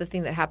heard about the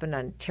thing that happened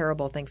on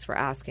Terrible Thanks for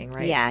Asking,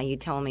 right? Yeah, you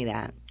told me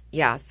that.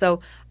 Yeah.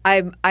 So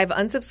I've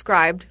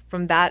unsubscribed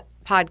from that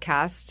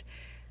podcast.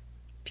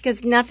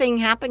 Because nothing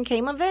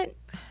came of it?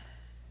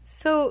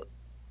 So...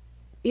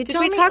 Did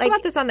we talk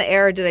about this on the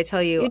air or did I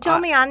tell you? You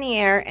told me on the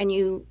air and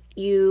you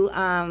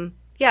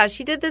yeah,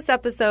 she did this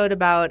episode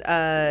about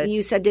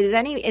you said is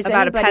about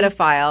anybody, a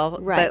pedophile,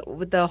 right? But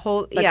with the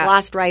whole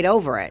glossed right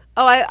over it.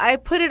 Oh, I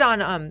put it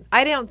on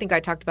I don't think I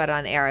talked about it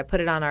on air. I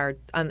put it on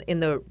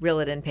in the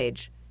Reel It In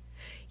page.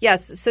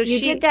 Yes, so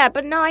you did that,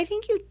 but no, I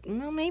think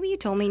maybe you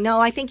told me. No,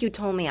 I think you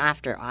told me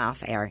off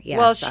air. Yeah.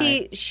 Well,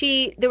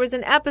 she there was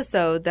an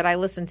episode that I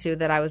listened to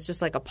that I was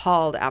just like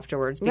appalled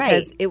afterwards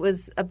because it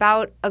was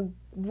about a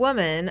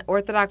woman,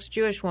 Orthodox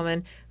Jewish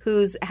woman,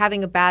 who's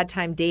having a bad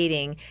time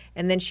dating,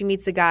 and then she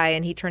meets a guy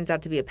and he turns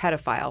out to be a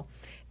pedophile.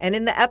 And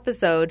in the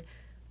episode,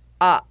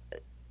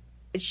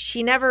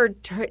 she never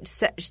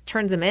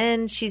turns him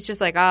in. She's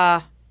just like,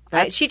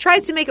 she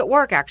tries to make it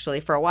work actually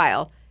for a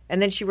while. And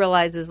then she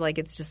realizes, like,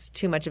 it's just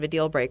too much of a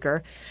deal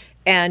breaker.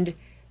 And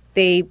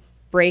they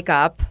break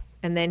up.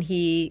 And then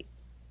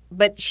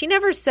but she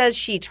never says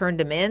she turned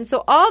him in.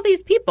 So all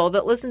these people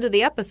that listened to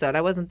the episode,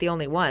 I wasn't the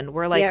only one,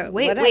 were like,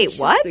 wait,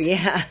 what?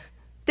 Yeah.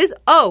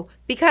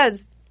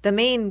 Because the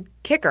main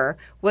kicker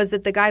was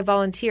that the guy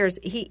volunteers.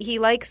 He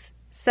likes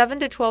 7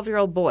 to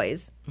 12-year-old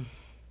boys,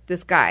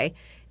 this guy.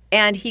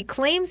 And he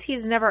claims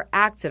he's never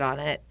acted on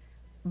it,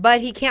 but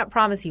he can't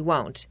promise he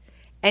won't.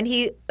 And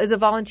he is a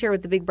volunteer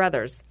with the Big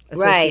Brothers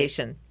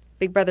Association. Right.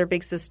 Big Brother,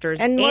 Big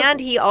Sisters. And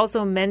he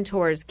also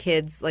mentors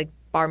kids like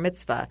bar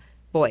mitzvah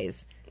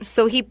boys.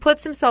 So he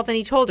puts himself, and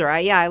he told her,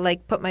 I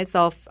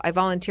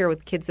volunteer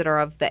with kids that are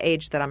of the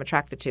age that I'm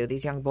attracted to,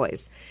 these young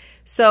boys.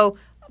 So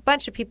a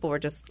bunch of people were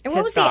just pissed off. And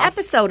what was the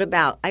episode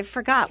about? I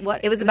forgot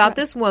what. It was about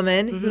this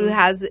woman who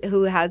has,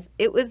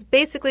 it was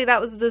basically,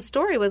 that was the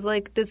story, was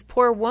like this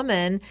poor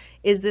woman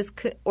is this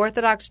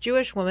Orthodox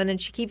Jewish woman, and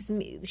she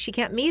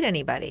can't meet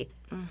anybody.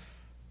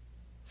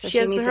 So she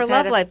has her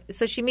love life.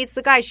 So she meets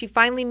the guy. She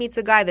finally meets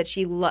a guy that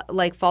she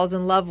falls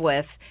in love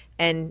with,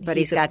 but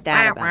he's got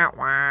that about.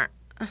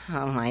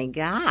 Oh my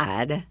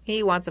God!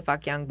 He wants to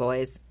fuck young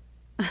boys.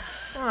 Shit!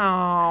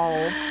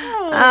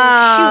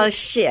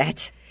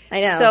 I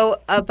know.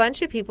 So a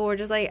bunch of people were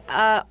just like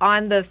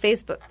on the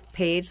Facebook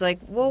page, like,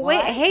 well,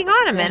 wait, hang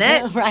on a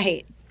minute,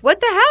 right? What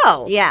the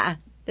hell? Yeah.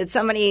 Did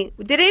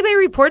anybody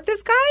report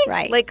this guy?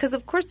 Right. Like, because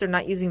of course they're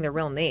not using their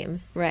real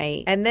names.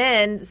 Right. And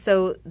then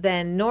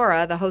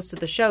Nora, the host of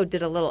the show,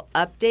 did a little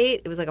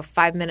update. It was like a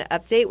 5-minute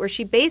update where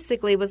she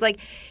basically was like,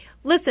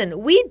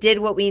 listen, we did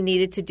what we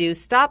needed to do.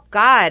 Stop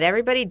God.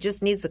 Everybody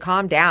just needs to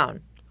calm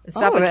down.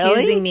 Stop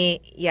accusing me.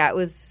 Yeah, it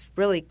was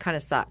really kind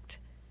of sucked.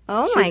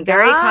 Oh, she was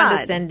very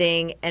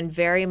condescending and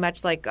very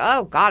much like,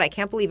 oh, God, I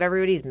can't believe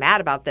everybody's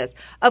mad about this.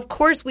 Of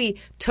course we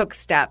took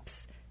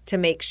steps to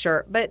make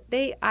sure, but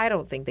I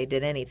don't think they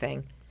did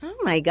anything. Oh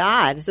my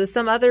God! So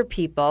some other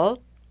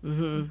people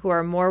who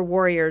are more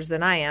warriors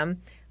than I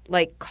am,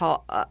 like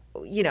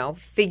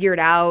figured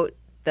out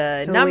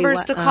the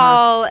numbers to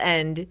call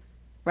and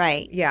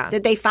right. Yeah.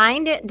 Did they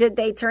find it? Did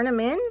they turn him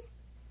in?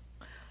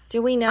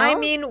 Do we know? I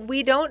mean,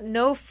 we don't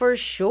know for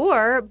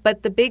sure,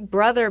 but the Big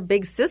Brother,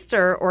 Big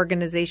Sister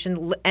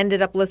organization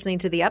ended up listening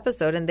to the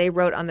episode, and they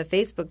wrote on the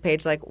Facebook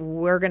page, like,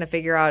 we're going to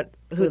figure out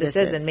who this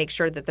is and make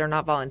sure that they're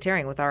not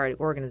volunteering with our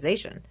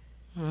organization.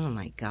 Oh,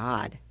 my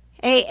God.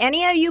 Hey,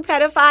 any of you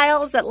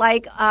pedophiles that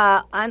like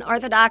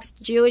unorthodox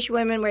Jewish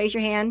women, raise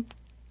your hand.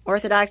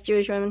 Orthodox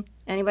Jewish women?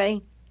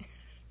 Anybody?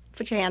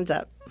 Put your hands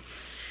up.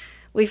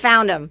 We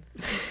found them.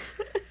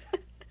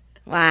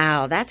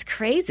 Wow, that's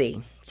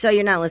crazy. So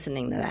you're not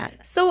listening to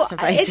that. So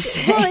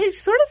it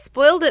sort of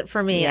spoiled it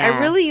for me. Yeah. I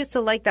really used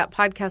to like that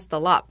podcast a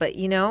lot, but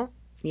yeah,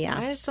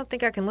 I just don't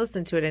think I can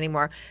listen to it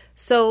anymore.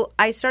 So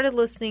I started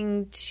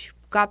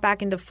got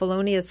back into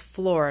Felonious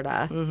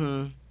Florida.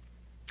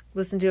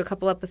 Listened to a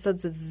couple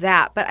episodes of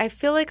that, but I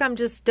feel like I'm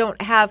just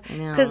don't have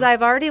because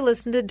I've already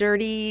listened to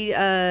Dirty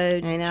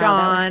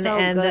John so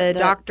and good. the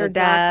Dr.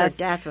 Death. Dr.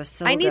 Death was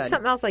so I need good.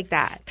 something else like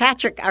that.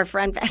 Patrick, our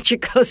friend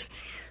Patrick goes,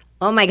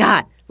 "Oh my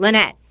God,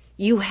 Lynette,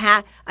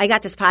 I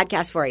got this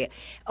podcast for you.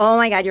 Oh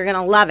my God, you're going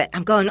to love it."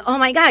 I'm going, "Oh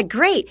my God,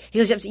 great." He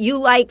goes,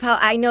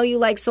 I know you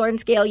like Sword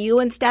and Scale. You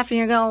and Stephanie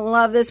are going to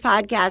love this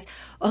podcast.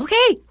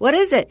 Okay, what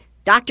is it?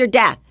 Dr.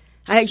 Death.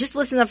 I just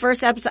listened to the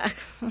first episode.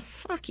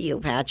 Fuck you,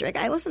 Patrick.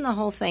 I listened to the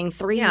whole thing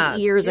 3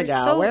 years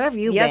ago. So Where have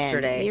you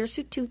yesterday. been? Years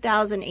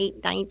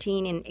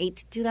 2018 and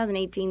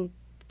 2018,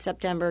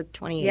 September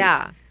 28th.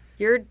 Yeah.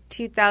 You're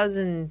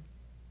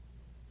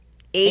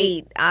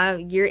 2008.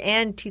 You're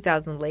and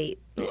 2000 late.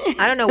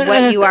 I don't know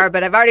what you are,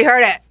 but I've already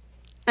heard it.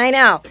 I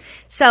know.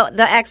 So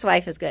the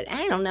ex-wife is good.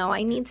 I don't know.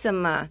 I need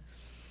some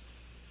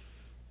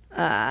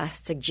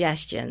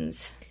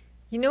suggestions.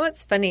 You know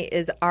what's funny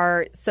is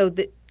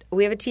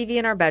we have a TV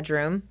in our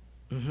bedroom,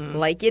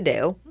 like you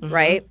do,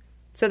 right?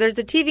 So there's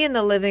a TV in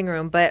the living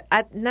room, but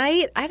at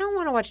night I don't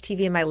want to watch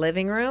TV in my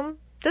living room.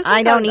 This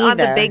I don't on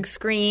the either. big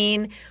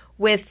screen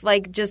with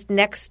like just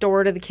next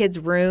door to the kids'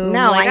 room.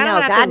 No, like, I know.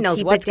 don't have God to knows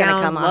keep what's it gonna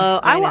down come low.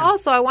 off. I know.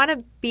 I want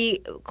to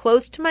be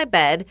close to my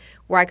bed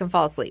where I can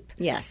fall asleep.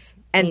 Yes.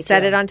 And me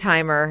set too. it on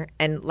timer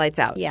and lights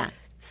out. Yeah.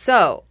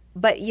 So,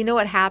 but you know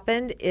what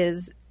happened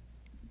is,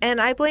 and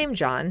I blame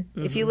John.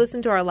 If you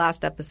listen to our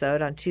last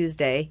episode on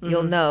Tuesday,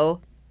 you'll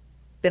know,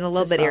 been a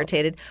little bit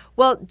irritated.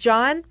 Well,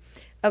 John,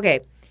 okay,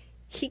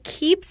 he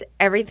keeps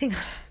everything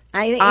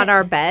on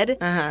our bed.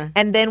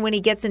 And then when he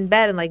gets in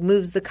bed and like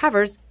moves the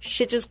covers,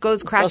 shit just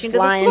goes crashing to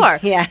the floor.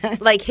 Yeah.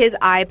 Like his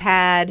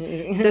iPad,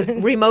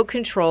 the remote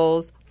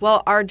controls.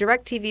 Well, our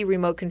DirecTV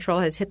remote control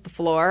has hit the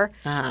floor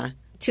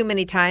too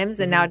many times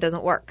and now it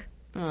doesn't work.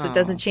 So it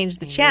doesn't change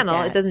the channel.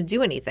 that. It doesn't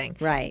do anything.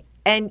 Right.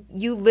 And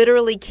you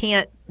literally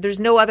can't – there's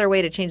no other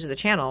way to change the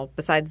channel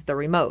besides the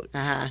remote.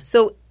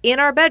 So in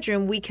our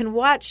bedroom, we can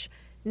watch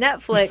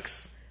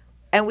Netflix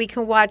and we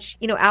can watch,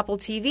 Apple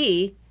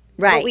TV.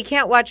 Right. But we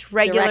can't watch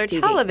regular DirecTV.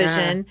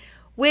 television,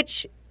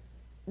 which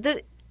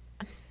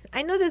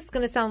I know this is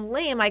going to sound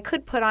lame. I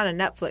could put on a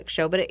Netflix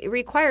show, but it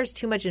requires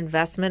too much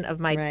investment of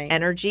my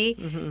energy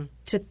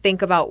to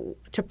think about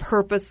to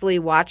purposely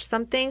watch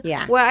something.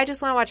 Yeah. Well, I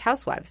just want to watch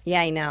Housewives.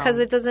 Yeah, I know. Because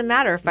it doesn't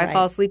matter if I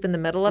fall asleep in the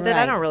middle of it.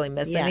 I Right. don't really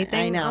miss Yeah, anything.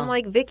 I know. I'm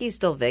like, Vicky's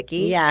still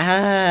Vicky.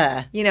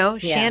 Yeah.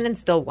 Shannon's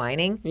still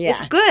whining. Yeah.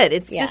 It's good.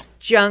 It's just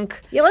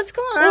junk. Yeah, what's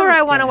going on? Or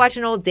I want to watch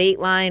an old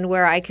Dateline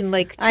where I can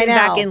like I tune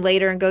back know. in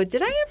later and go,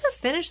 did I ever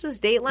finish this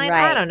Dateline?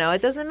 Right. I don't know.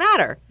 It doesn't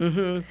matter.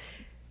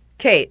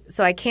 Okay,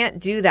 so I can't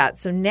do that.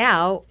 So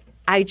now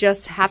I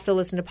just have to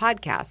listen to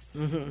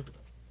podcasts.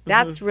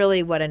 That's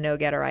really what a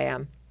no-getter I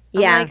am.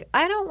 I'm Yeah. like,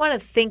 I don't want to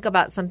think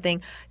about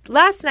something.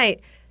 Last night,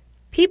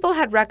 people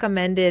had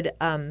recommended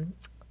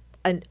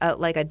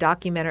a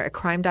documentary, a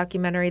crime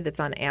documentary that's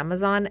on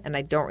Amazon, and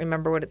I don't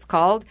remember what it's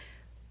called.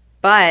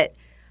 But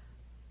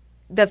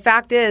the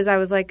fact is, I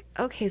was like,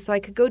 okay, so I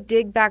could go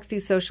dig back through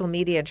social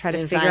media and try to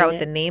And figure find out it.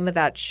 the name of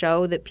that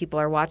show that people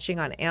are watching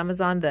on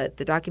Amazon, the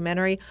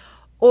documentary,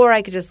 or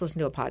I could just listen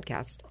to a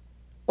podcast.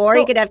 Or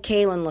So- you could have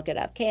Kaylin look it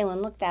up.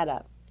 Kaylin, look that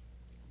up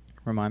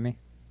Remind me.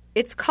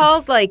 It's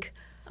called like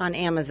on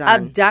Amazon.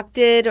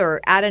 Abducted or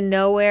Out of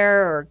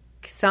Nowhere or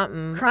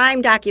something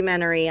Crime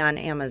documentary on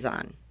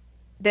Amazon.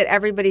 that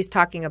everybody's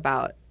talking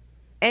about.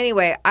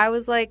 Anyway, I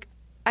was like,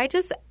 I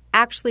just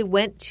actually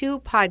went to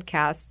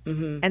podcasts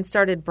and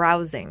started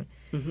browsing.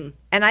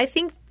 And I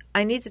think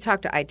I need to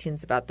talk to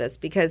iTunes about this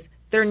because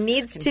there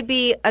needs to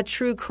be a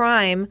true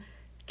crime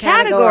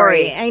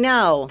category. I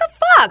know. The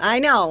fuck? I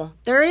know.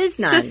 There is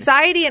none.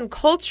 Society and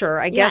culture,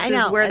 I Yeah, guess, I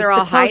know. is where It's they're the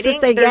all closest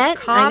hiding. they There's get.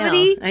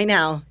 comedy, I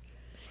know.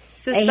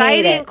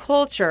 society it. and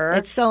culture,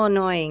 It's so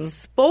annoying.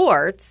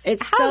 sports.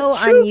 It's How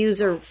so true-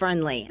 user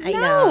friendly. I No.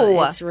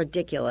 know. It's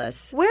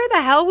ridiculous. Where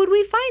the hell would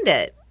we find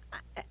it?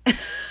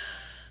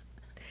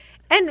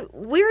 And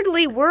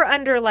weirdly, we're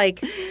under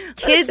like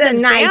kids Listen,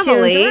 and iTunes,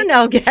 family. we're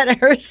no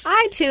getters.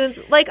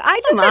 iTunes, like I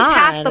just Come said,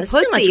 pass on, the it's too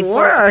much pussy,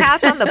 work.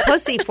 pass on the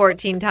pussy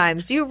 14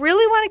 times. Do you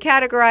really want to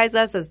categorize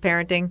us as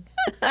parenting,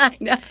 I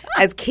know.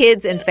 as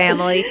kids and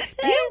family?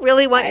 Do you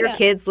really want your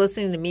kids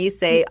listening to me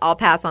say, "I'll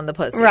pass on the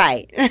pussy"?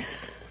 Right.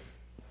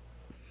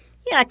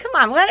 Yeah, come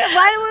on. What are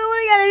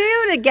we going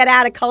to do to get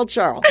out of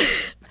culture? Come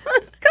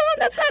on,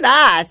 that's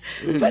not us.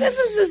 But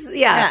isn't this?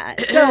 Yeah.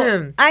 Yeah.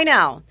 So I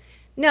know.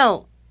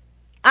 No,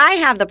 I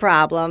have the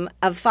problem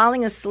of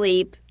falling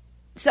asleep.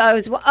 So I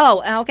was.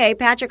 Oh, okay.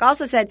 Patrick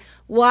also said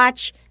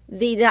watch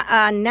the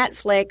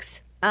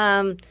Netflix.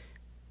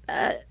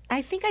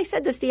 I think I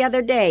said this the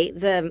other day.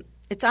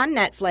 It's on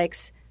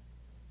Netflix.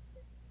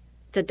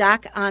 The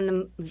doc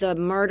on the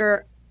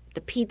murder,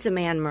 the Pizza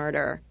Man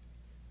murder.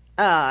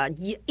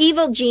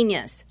 Evil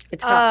Genius.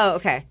 It's called. Oh,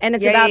 okay. And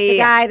it's Yeah, about yeah, the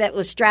yeah. guy that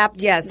was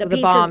strapped. Yes, with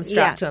a bomb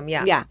strapped to him,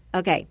 yeah. Yeah.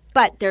 Okay.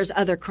 But there's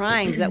other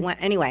crimes that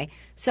went anyway.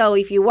 So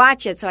if you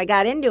watch it, so I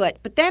got into it.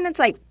 But then it's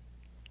like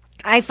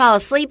I fall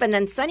asleep, and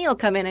then Sonny will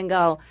come in and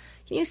go,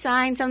 "Can you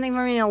sign something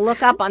for me?" And he'll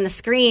look up on the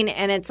screen,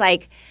 and it's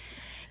like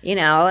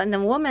And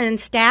the woman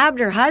stabbed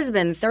her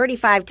husband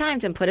 35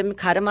 times and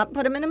cut him up,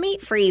 put him in a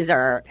meat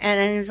freezer.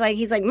 And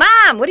he's like,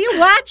 Mom, what are you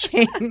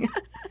watching?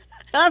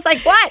 I was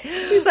like, what?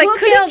 He's like,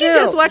 couldn't you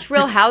just watch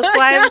Real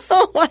Housewives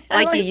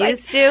like you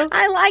used to?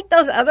 I like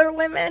those other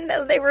women.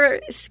 They were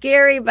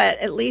scary, but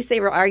at least they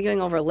were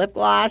arguing over lip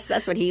gloss.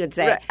 That's what he would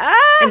say.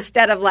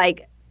 Instead of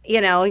he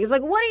was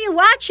like, what are you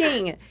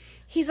watching?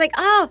 He's like,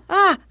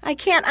 I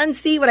can't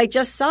unsee what I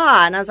just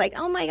saw. And I was like,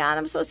 oh, my God,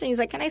 I'm so sorry. He's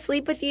like, can I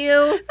sleep with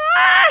you?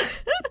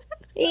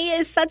 He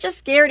is such a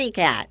scaredy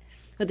cat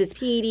with his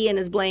Petey and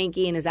his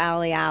Blanky and his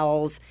Owly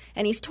Owls.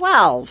 And he's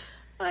 12.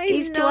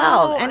 He's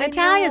 12. And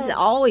Natalia's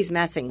always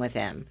messing with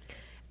him.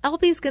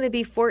 Albie's going to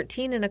be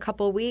 14 in a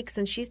couple of weeks,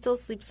 and she still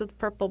sleeps with a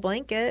purple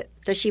blanket.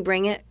 Does she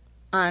bring it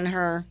on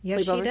her sleepovers?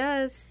 Yes, she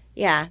does.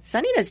 Yeah,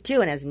 Sunny does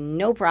too and has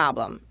no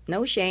problem.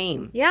 No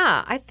shame.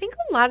 Yeah, I think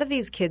a lot of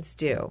these kids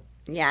do.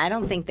 Yeah, I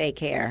don't think they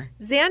care.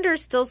 Xander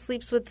still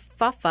sleeps with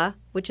Fuffa,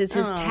 which is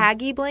his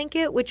taggy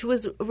blanket, which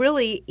was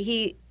really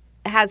he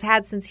has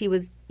had since he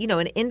was,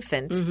 an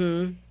infant.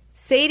 Mm-hmm.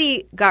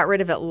 Sadie got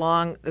rid of it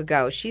long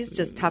ago. She's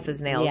just tough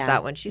as nails,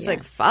 that one. She's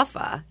like,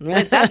 Fuffa.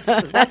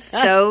 That's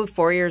so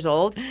 4 years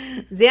old.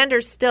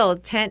 Xander's still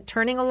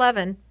turning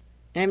 11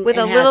 with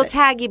a little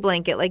taggy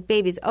blanket like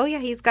babies. Oh, yeah,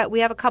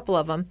 we have a couple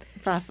of them.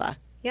 Fuffa.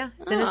 Yeah,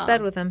 it's in his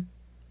bed with him.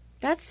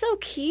 That's so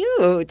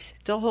cute.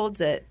 Still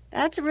holds it.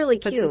 That's really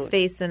cute. Puts his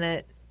face in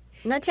it.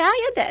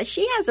 Natalia,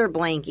 she has her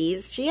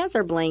blankies. She has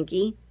her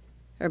blankie.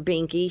 Her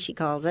binky, she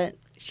calls it.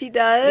 She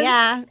does?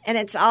 Yeah, and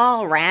it's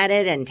all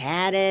ratted and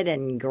tatted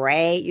and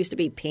gray. It used to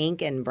be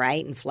pink and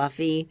bright and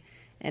fluffy.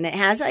 And it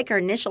has her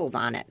initials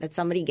on it that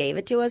somebody gave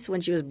it to us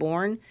when she was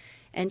born.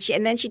 And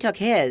then she took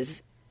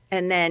his.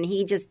 And then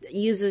he just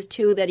uses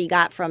 2 that he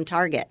got from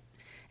Target.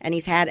 And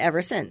he's had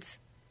ever since.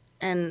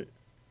 And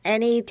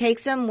he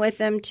takes them with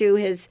him to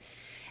his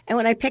 – and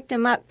when I picked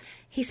him up,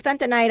 he spent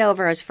the night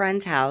over at his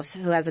friend's house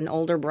who has an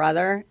older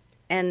brother.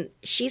 And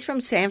she's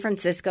from San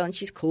Francisco, and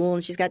she's cool,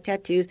 and she's got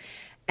tattoos.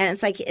 And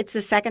it's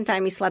the second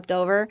time he slept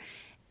over.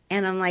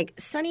 And I'm like,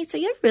 Sonny, so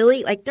you're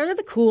really – they're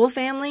the cool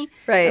family?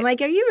 Right. I'm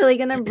like, are you really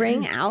going to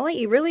bring Owlie?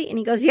 You really – and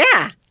he goes,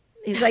 yeah.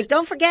 He's like,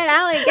 don't forget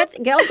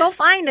Owlie. Go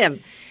find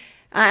him.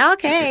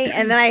 Okay.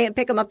 And then I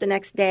pick him up the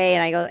next day,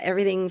 and I go,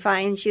 everything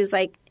fine? She was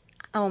like,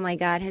 oh, my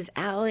God, his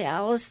Owlie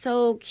Owl is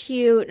so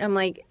cute. I'm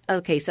like,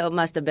 okay, so it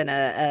must have been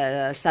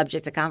a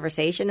subject of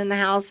conversation in the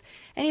house.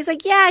 And he's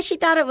like, yeah, she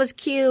thought it was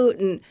cute.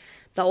 And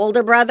the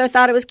older brother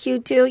thought it was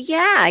cute, too.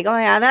 Yeah. I go,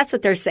 yeah, that's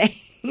what they're saying.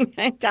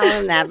 I tell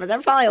him that, but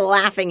they're probably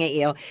laughing at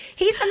you.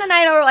 He spent the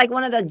night over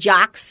one of the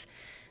jocks.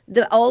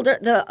 The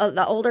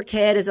older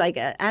kid is I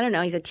don't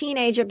know, he's a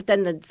teenager, but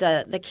then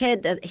the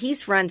kid that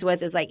he's friends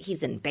with is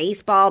he's in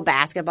baseball,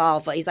 basketball,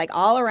 he's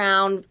all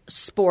around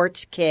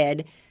sports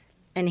kid.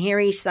 And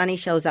here Sonny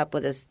shows up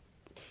with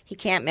he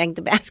can't make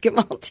the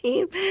basketball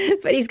team,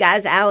 but he's got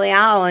his Owlie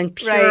Owl in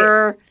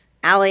pure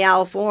Owlie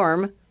Owl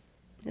form.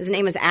 His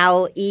name is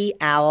Owl-E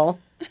Owl.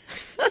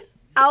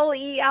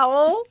 Owl-E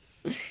Owl?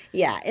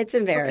 Yeah, it's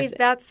embarrassing. Okay,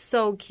 that's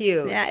so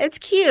cute. Yeah, it's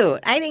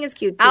cute. I think it's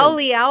cute, too.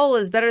 Owlie Owl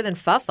is better than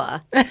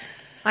Fuffa.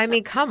 I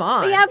mean, come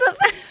on. Yeah, but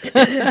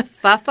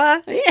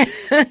Fuffa?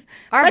 Yeah.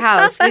 Our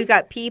house, we've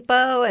got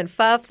Peepo and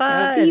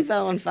Fuffa.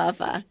 Peepo and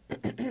Fuffa.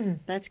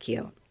 That's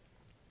cute.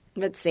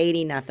 But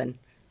Sadie, nothing.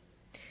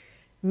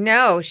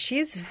 No,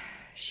 she's.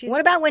 What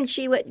about when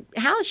she would?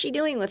 How is she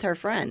doing with her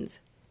friends?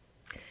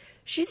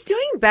 She's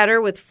doing better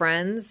with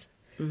friends,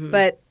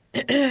 but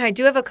I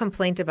do have a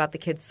complaint about the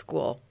kids'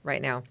 school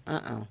right now.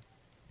 Uh-oh.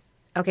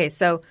 Okay,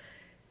 so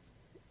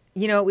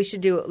you know what we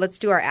should do? Let's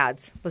do our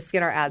ads. Let's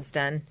get our ads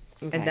done,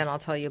 and then I'll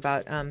tell you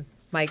about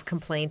my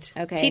complaint.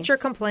 Okay. Teacher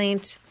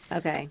complaint.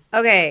 Okay.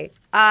 Okay.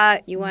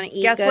 You want to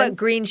eat Guess good? what?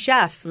 Green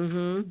Chef.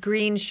 Mm-hmm.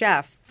 Green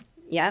Chef.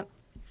 Yep.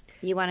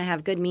 You want to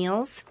have good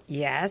meals?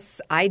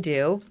 Yes, I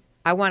do.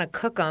 I want to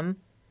cook them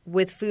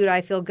with food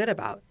I feel good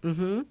about.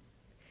 Mm-hmm.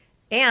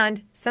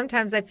 And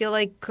sometimes I feel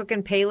like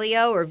cooking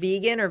paleo or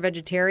vegan or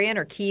vegetarian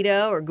or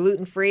keto or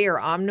gluten-free or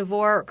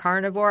omnivore or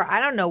carnivore. I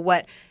don't know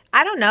what.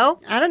 I don't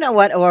know. I don't know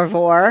what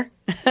Orvor.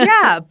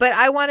 Yeah, but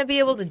I want to be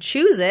able to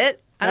choose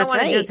it. I don't That's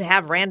want to right. just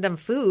have random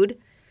food.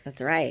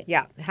 That's right.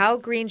 Yeah. How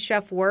Green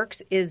Chef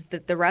works is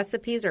that the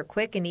recipes are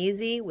quick and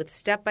easy with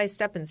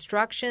step-by-step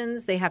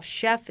instructions. They have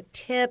chef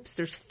tips.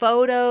 There's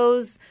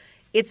photos.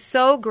 It's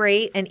so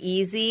great and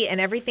easy,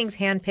 and everything's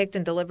handpicked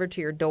and delivered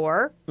to your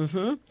door.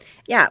 Mm-hmm.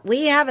 Yeah,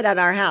 we have it at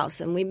our house,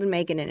 and we've been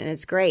making it, and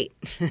it's great.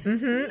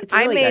 Mm-hmm. It's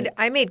really good.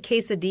 I made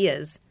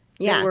quesadillas.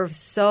 Yeah. They were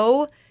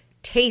so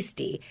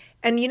tasty.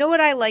 And you know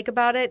what I like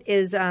about it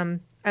is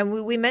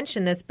and we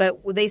mentioned this, but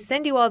they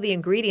send you all the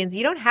ingredients.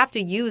 You don't have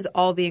to use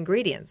all the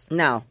ingredients.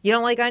 No. You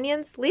don't like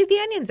onions? Leave the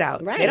onions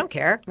out. Right. They don't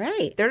care.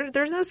 Right.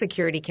 There's no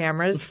security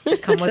cameras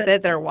that come with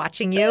it that are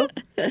watching you.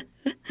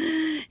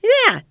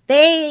 Yeah.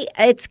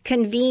 It's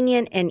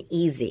convenient and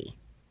easy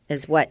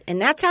is what.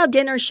 And that's how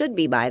dinner should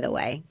be, by the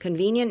way.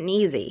 Convenient and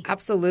easy.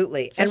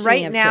 Absolutely. Especially And when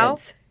you right have now,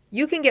 kids.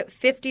 you can get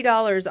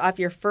 $50 off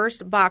your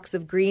first box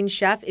of Green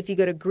Chef if you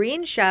go to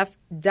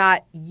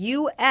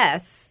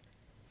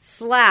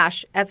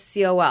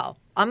greenchef.us/FCOL.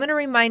 I'm going to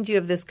remind you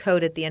of this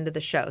code at the end of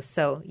the show,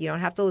 so you don't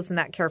have to listen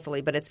that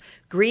carefully, but it's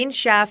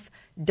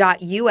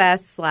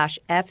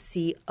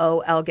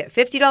greenchef.us/FCOL. Get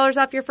 $50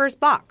 off your first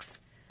box.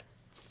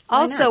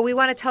 Also, we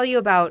want to tell you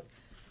about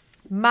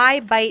My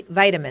Bite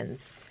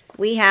vitamins.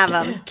 We have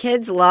them.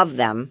 Kids love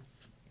them.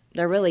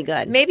 They're really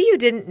good. Maybe you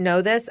didn't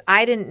know this.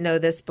 I didn't know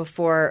this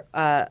before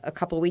a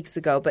couple weeks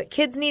ago, but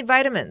kids need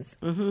vitamins.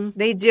 Mm-hmm.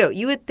 They do.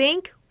 You would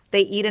think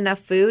they eat enough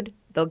food,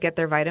 they'll get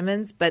their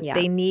vitamins, but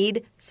they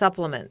need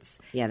supplements.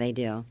 Yeah, they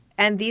do.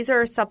 And these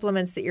are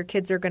supplements that your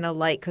kids are going to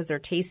like because they're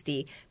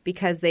tasty,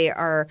 because they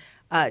are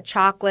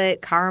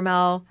chocolate,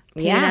 caramel,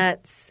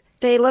 peanuts.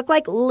 They look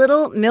like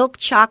little milk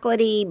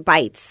chocolatey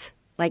bites,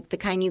 like the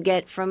kind you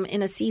get from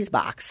in a C's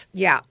box.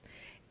 Yeah.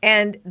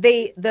 And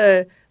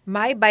the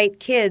My Bite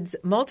Kids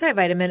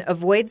multivitamin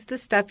avoids the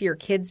stuff your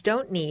kids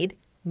don't need.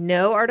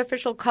 No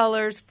artificial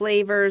colors,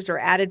 flavors, or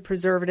added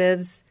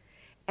preservatives.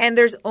 And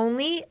there's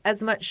only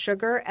as much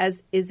sugar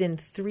as is in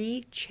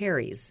 3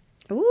 cherries.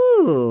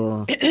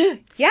 Ooh.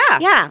 Yeah.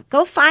 Yeah.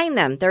 Go find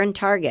them. They're in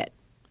Target.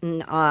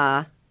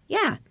 Yeah.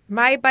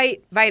 My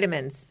Bite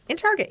vitamins in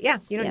Target. Yeah.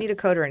 You don't need a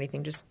code or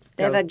anything. Just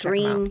They have a check them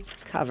green out.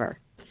 cover.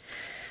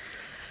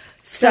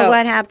 So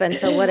what happened?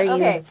 So what are you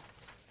Okay.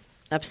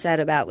 upset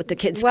about with the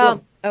kids' Well,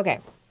 school? okay.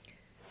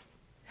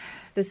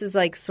 This is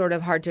like sort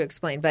of hard to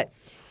explain, but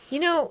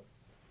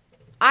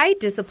I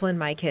discipline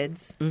my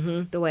kids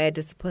the way I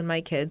discipline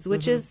my kids,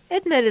 which is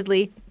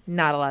admittedly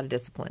not a lot of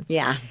discipline.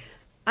 Yeah.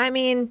 I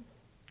mean,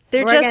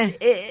 they're We're just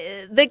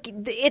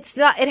it's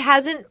not. It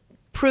hasn't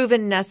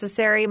proven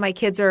necessary. My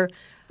kids are.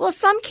 Well,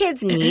 some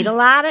kids need a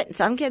lot of it,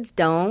 some kids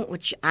don't,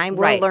 which we're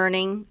Right.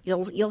 learning.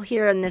 You'll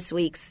hear in this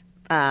week's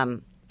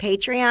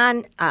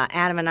Patreon.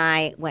 Adam and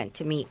I went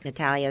to meet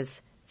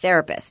Natalia's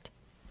therapist,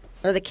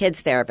 or the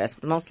kids'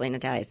 therapist, mostly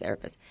Natalia's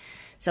therapist.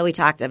 So we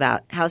talked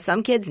about how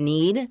some kids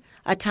need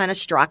a ton of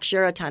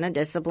structure, a ton of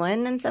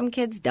discipline, and some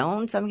kids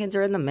don't. Some kids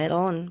are in the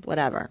middle and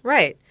whatever.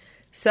 Right.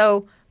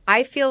 So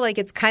I feel like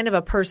it's kind of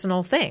a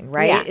personal thing,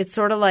 right? Yeah. It's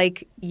sort of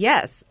like,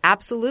 yes,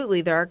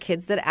 absolutely, there are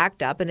kids that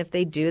act up, and if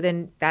they do,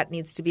 then that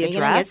needs to be You're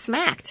going addressed. to get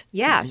smacked.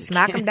 Yeah,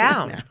 smack them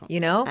down.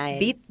 No.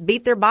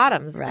 Beat their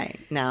bottoms. Right.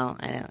 No,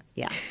 I don't.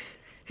 Yeah.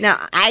 No,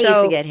 I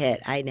used to get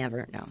hit. I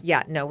never, no.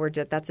 Yeah, no,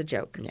 that's a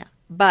joke. Yeah.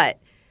 But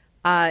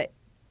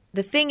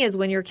the thing is,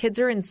 when your kids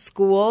are in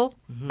school,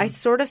 I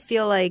sort of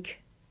feel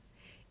like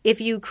if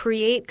you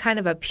create kind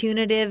of a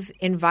punitive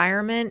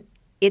environment,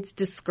 it's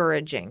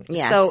discouraging.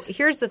 Yes. So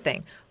here's the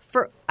thing.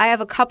 I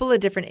have a couple of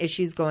different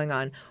issues going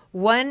on.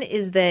 One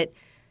is that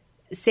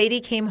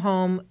Sadie came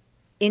home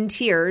in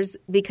tears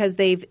because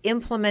they've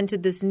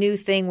implemented this new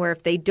thing where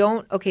if they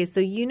don't, okay, so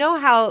you know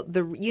how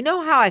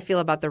I feel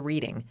about the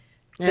reading,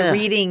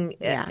 reading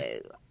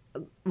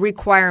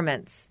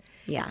requirements.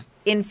 Yeah.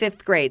 In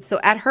 5th grade. So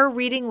at her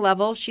reading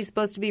level, she's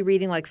supposed to be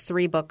reading like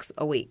 3 books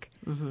a week.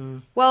 Mm-hmm.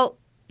 Well,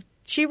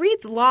 she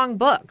reads long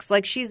books.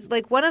 Like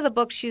one of the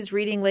books she's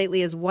reading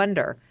lately is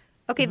Wonder.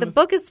 Okay, the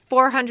book is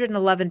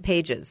 411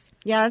 pages.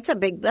 Yeah,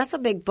 that's a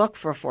big book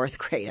for a 4th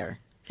grader.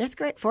 5th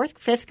grade?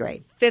 5th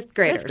grade. 5th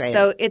grader. Fifth grader.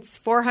 So it's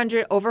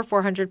over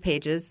 400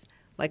 pages,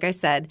 like I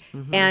said.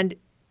 And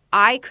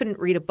I couldn't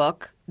read a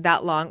book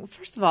that long.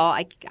 First of all,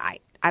 I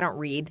don't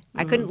read.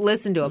 I couldn't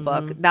listen to a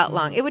book that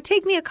long. It would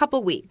take me a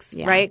couple weeks,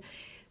 right?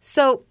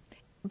 So,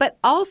 but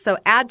also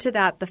add to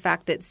that the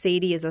fact that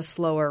Sadie is a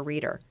slower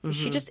reader.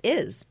 She just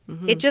is.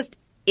 It just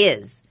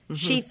is.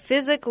 She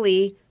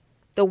physically,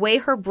 the way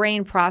her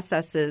brain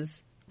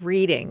processes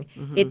reading,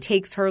 it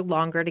takes her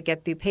longer to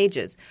get through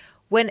pages.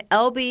 When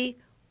Elby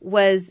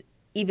was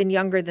even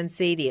younger than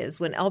Sadie is,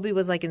 when Elby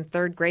was like in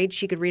 3rd grade,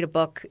 she could read a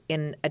book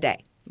in a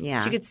day.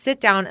 Yeah. She could sit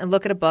down and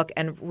look at a book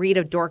and read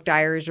a Dork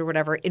Diaries or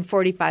whatever in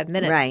 45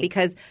 minutes. Right.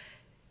 Because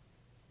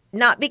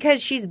not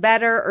because she's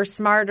better or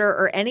smarter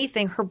or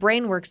anything. Her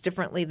brain works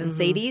differently than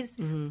Sadie's.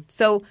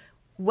 So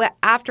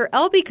after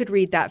Elby could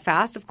read that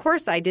fast, of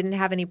course I didn't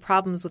have any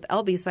problems with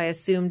Elby, so I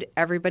assumed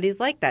everybody's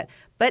like that.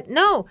 But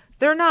no,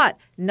 they're not.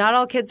 Not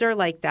all kids are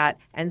like that,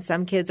 and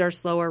some kids are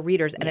slower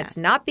readers. And it's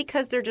not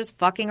because they're just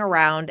fucking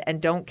around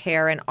and don't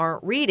care and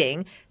aren't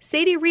reading.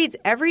 Sadie reads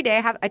every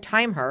day. I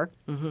time her.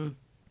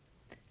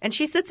 And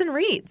she sits and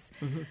reads.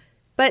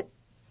 But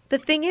the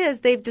thing is,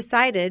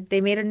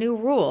 they made a new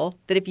rule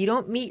that if you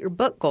don't meet your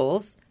book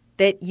goals,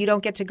 that you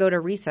don't get to go to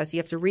recess. You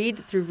have to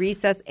read through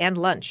recess and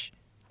lunch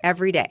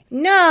every day.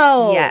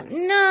 No. Yes.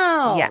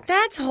 No. Yes.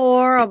 That's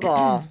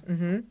horrible.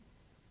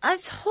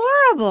 That's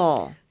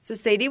horrible. So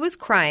Sadie was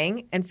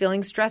crying and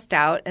feeling stressed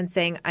out and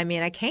saying,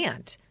 I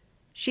can't.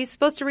 She's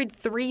supposed to read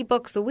 3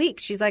 books a week.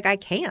 She's like, I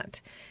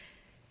can't.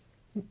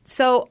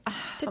 So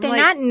Did I'm they like,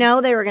 not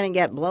know they were going to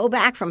get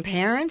blowback from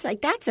parents?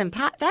 Like that's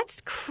that's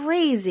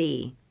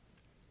crazy.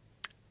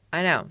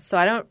 I know. So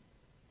I don't.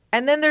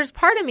 And then there's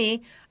part of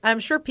me, I'm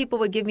sure people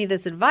would give me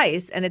this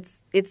advice, and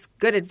it's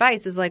good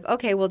advice, is like,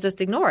 okay, well,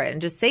 just ignore it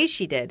and just say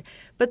she did.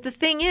 But the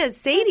thing is,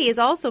 Sadie is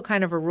also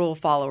kind of a rule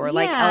follower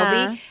like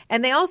Yeah. Elby,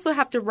 and they also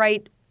have to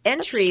write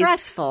entries.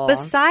 stressful.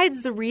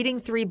 Besides the reading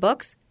 3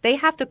 books, they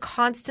have to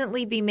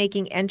constantly be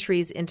making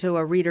entries into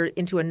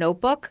a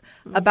notebook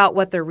about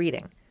what they're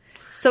reading.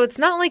 So it's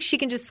not like she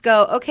can just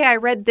go, okay, I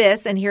read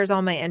this and here's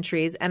all my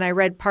entries, and I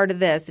read part of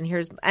this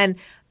and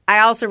I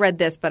also read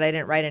this, but I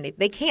didn't write any.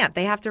 They can't.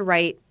 They have to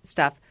write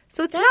stuff.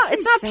 So it's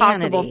not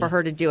possible for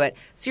her to do it.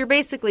 So you're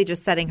basically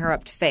just setting her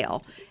up to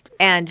fail.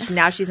 And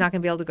now she's not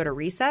going to be able to go to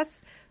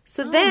recess.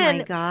 So then,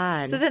 my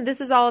God. So then this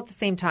is all at the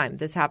same time.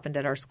 This happened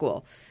at our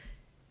school.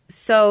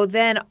 So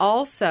then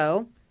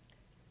also,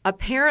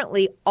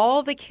 apparently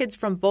all the kids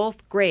from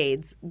both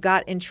grades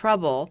got in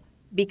trouble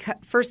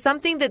for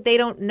something that they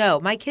don't know.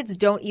 My kids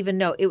don't even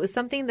know. It was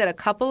something that a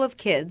couple of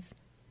kids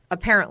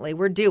apparently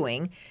were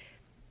doing.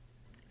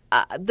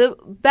 The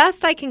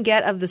best I can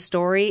get of the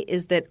story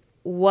is that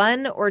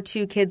 1 or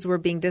 2 kids were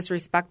being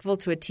disrespectful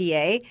to a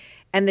TA,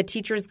 and the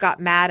teachers got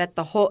mad at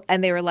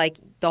and they were like,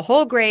 the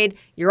whole grade,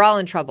 you're all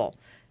in trouble.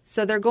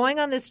 So they're going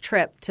on this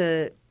trip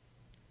to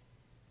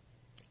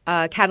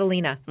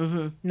Catalina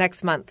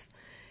next month.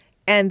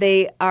 And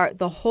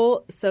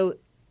so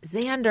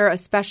Xander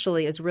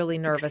especially is really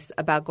nervous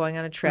about going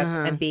on a trip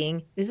and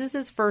this is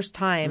his first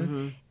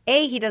time.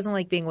 A, he doesn't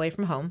like being away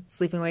from home,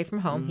 sleeping away from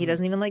home. He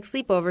doesn't even like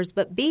sleepovers.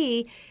 But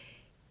B,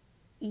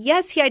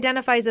 yes, he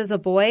identifies as a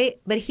boy,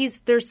 but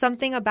there's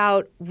something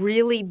about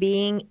really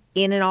being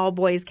in an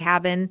all-boys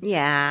cabin.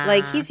 Yeah.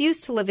 Like, he's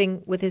used to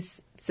living with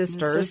his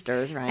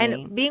sisters. Right.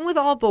 And being with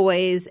all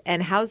boys,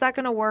 and how's that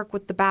going to work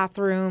with the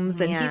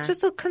bathrooms? And he's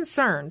just so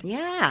concerned.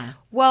 Yeah.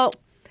 Well,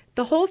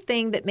 the whole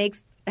thing that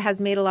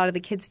has made a lot of the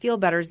kids feel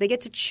better is they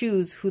get to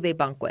choose who they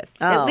bunk with.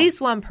 At least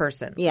one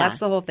person. Yeah. That's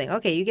the whole thing.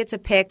 Okay, you get to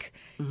pick.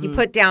 You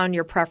put down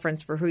your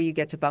preference for who you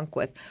get to bunk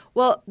with.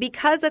 Well,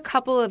 because a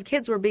couple of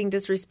kids were being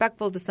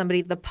disrespectful to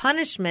somebody, the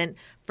punishment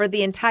for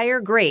the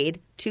entire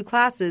grade, 2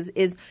 classes,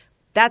 is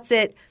that's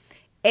it.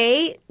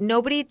 A,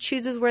 nobody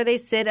chooses where they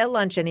sit at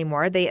lunch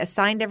anymore. They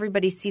assigned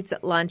everybody seats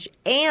at lunch,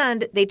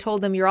 and they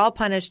told them you're all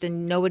punished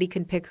and nobody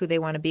can pick who they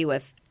want to be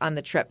with on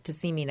the trip to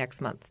see me next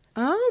month.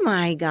 Oh,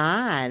 my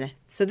God.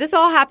 So this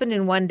all happened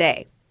in one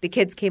day. The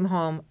kids came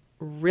home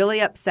really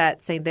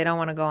upset, saying they don't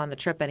want to go on the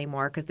trip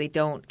anymore because they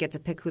don't get to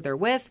pick who they're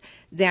with.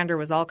 Xander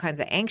was all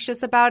kinds of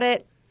anxious about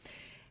it.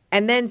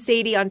 And then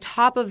Sadie, on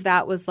top of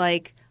that, was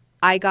like,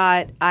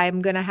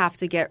 I'm going to have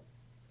to get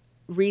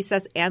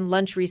recess and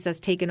lunch recess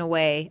taken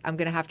away. I'm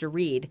going to have to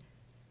read.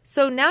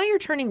 So now you're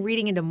turning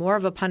reading into more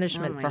of a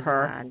punishment for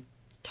her. God.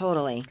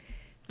 Totally.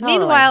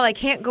 Meanwhile, I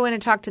can't go in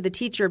and talk to the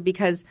teacher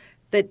because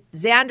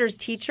Xander's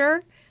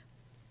teacher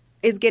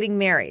is getting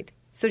married.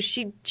 So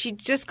she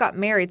just got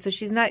married, so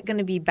she's not going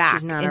to be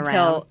back until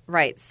around.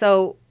 Right.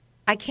 So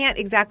I can't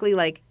exactly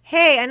like,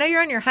 hey, I know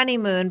you're on your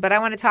honeymoon, but I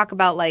want to talk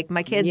about like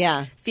my kids'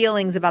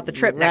 feelings about the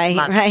trip next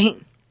month. Right.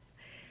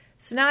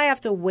 So now I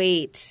have to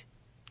wait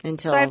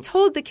Until So I've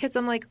told the kids,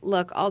 I'm like,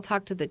 look, I'll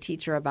talk to the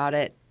teacher about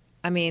it.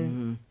 I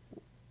mean,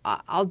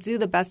 I'll do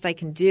the best I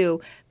can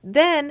do.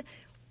 Then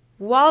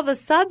while the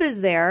sub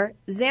is there,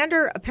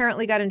 Xander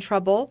apparently got in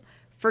trouble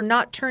for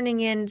not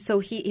turning in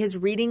his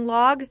reading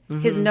log,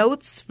 his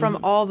notes from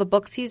all the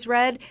books he's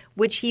read,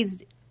 which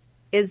is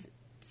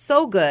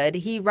so good.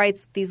 He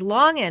writes these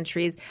long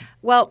entries.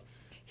 Well,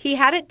 he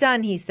had it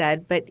done, he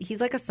said, but he's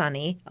like a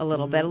Sonny a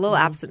little bit, a little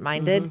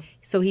absent-minded.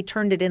 So he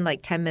turned it in like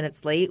 10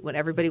 minutes late when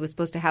everybody was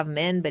supposed to have him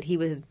in, but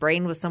his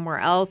brain was somewhere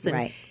else.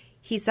 And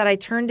he said, I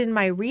turned in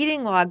my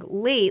reading log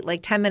late,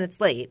 like 10 minutes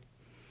late.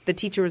 The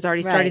teacher was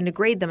already starting to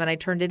grade them, and I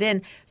turned it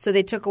in. So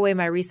they took away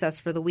my recess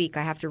for the week.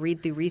 I have to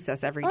read through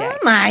recess every day. Oh,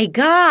 my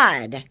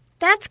God.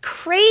 That's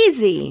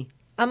crazy.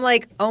 I'm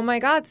like, oh, my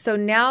God. So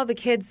now the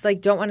kids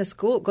like don't want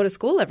to go to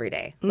school every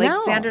day. Like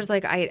Xander's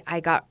like,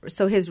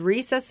 so his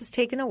recess is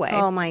taken away.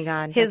 Oh, my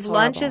God. His That's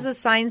lunch horrible. is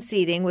assigned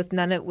seating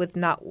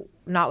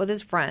not with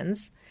his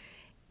friends.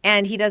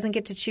 And he doesn't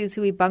get to choose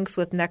who he bunks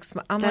with next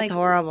month. That's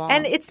horrible.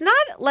 And it's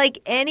not like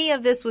any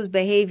of this was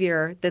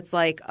behavior that's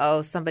like,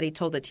 oh, somebody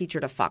told the teacher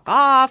to fuck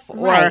off,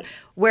 or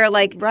where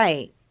like,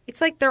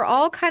 it's like they're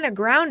all kind of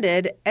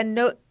grounded and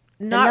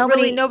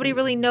nobody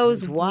really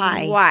knows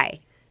why.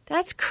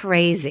 That's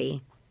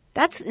crazy.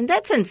 That's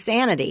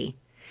insanity.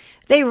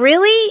 They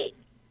really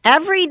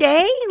every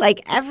day,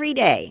 like every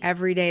day.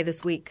 Every day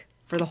this week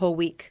for the whole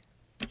week,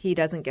 he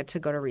doesn't get to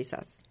go to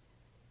recess.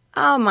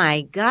 Oh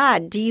my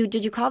God! Did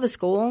you call the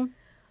school?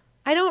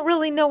 I don't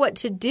really know what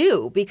to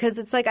do because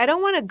it's like I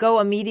don't want to go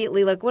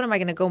immediately. Like, what am I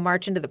going to go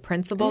march into the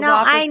principal's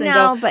office? I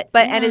know,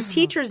 and his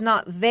teacher's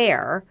not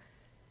there.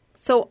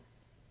 So,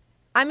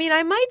 I mean,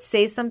 I might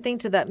say something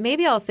to that.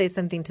 Maybe I'll say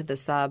something to the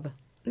sub.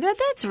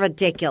 That's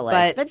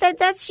ridiculous. But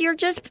that's you're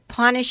just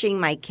punishing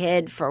my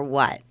kid for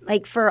what?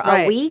 Like for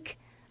a week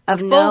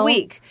of full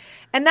week,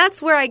 and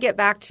that's where I get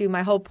back to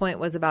my whole point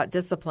was about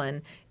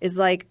discipline. Is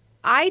like.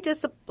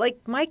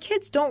 My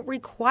kids don't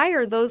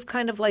require those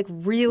kind of like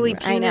really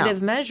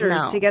punitive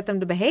measures to get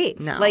them to behave.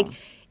 No. Like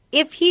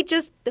if he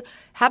just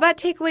 – how about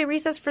take away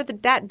recess for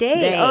that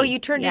day? Oh, you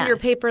turned in your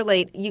paper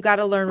late. You got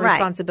to learn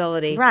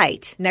responsibility.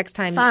 Right. Next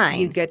time Fine.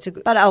 you get to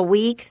 – But a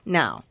week?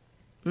 No.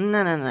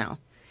 No.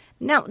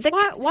 No,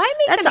 Why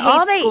make that's them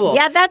all hate school?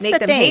 Yeah, that's make the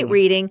them thing. hate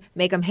reading.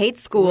 Make them hate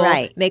school.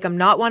 Right. Make them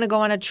not want to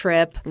go on a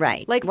trip.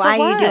 Right. Like, why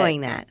for are what? you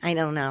doing that? I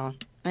don't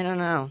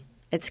know.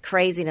 It's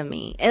crazy to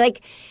me.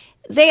 Like,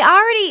 the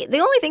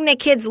only thing that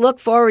kids look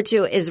forward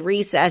to is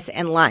recess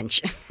and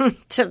lunch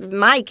to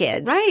my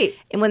kids. Right.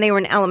 And when they were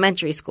in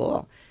elementary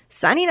school.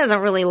 Sonny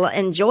doesn't really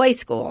enjoy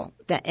school.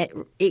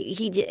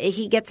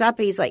 He gets up,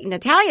 he's like,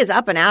 Natalia's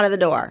up and out of the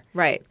door.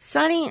 Right.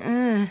 Sonny,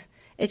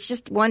 it's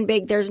just one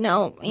big, there's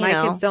no, My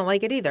kids don't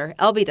like it either.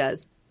 Elby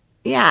does.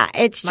 Yeah,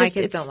 it's My just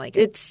kids don't like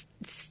it.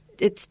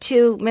 It's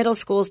too middle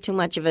school's too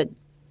much of a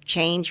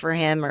change for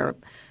him or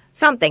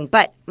something.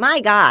 But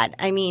my God,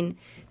 I mean,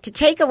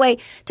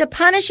 to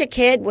punish a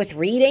kid with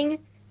reading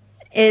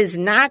is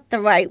not the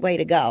right way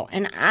to go.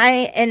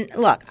 And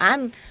look,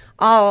 I'm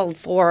all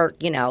for,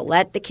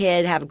 let the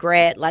kid have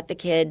grit, let the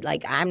kid,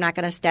 I'm not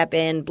going to step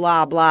in,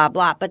 blah, blah,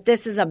 blah. But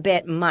this is a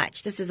bit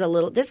much. This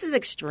is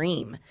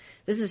extreme.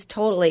 This is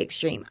totally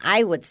extreme.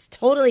 I would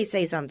totally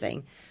say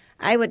something.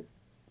 I would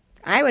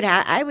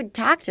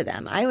talk to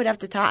them. I would have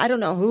to talk. I don't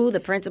know who the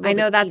principal. I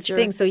know that's teacher.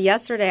 the thing. So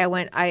yesterday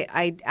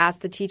I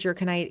asked the teacher,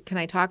 can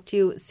I talk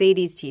to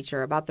Sadie's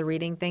teacher about the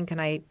reading thing? Can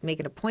I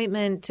make an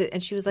appointment?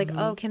 And she was like,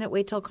 oh, can it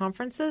wait till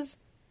conferences?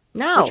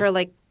 No. Which are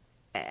like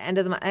end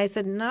of the month. I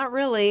said, not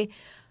really.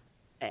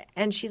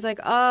 And she's like,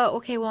 oh,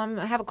 okay, well,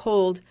 I have a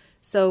cold.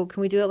 So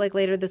can we do it like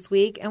later this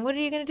week? And what are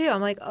you going to do?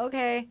 I'm like,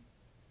 okay,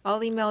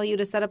 I'll email you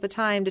to set up a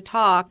time to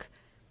talk.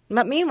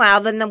 But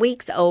meanwhile, then the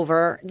week's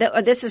over.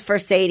 This is for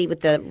Sadie with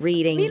the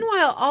reading.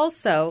 Meanwhile,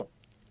 also,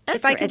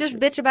 if I could just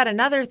bitch about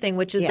another thing,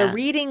 which is the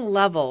reading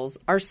levels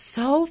are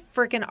so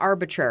freaking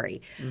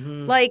arbitrary.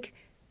 Like,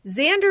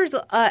 Xander's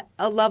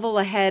a level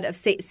ahead of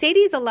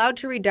Sadie's allowed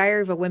to read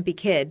Diary of a Wimpy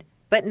Kid,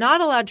 but not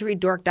allowed to read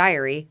Dork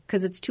Diary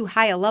because it's too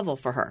high a level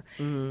for her.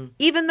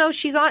 Even though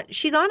she's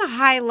on a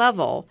high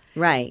level.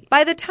 Right.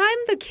 By the time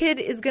the kid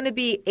is going to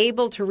be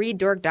able to read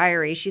Dork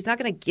Diary, she's not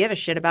going to give a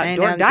shit about I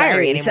Dork know,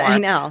 Diary diaries. anymore. I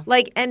know.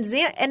 Like, and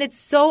it's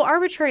so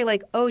arbitrary.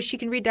 Like, oh, she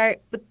can read diary,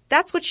 but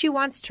that's what she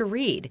wants to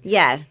read.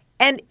 Yeah.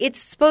 And it's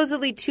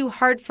supposedly too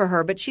hard for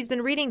her, but she's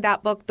been reading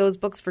those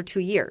books for 2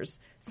 years.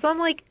 So I'm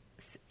like,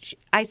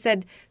 I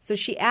said, so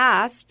she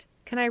asked,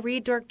 can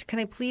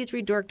I please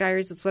read Dork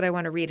Diaries? That's what I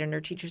want to read. And her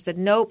teacher said,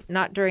 nope,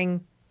 not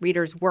during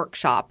reader's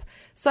workshop.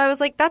 So I was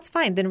like, that's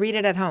fine. Then read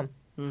it at home.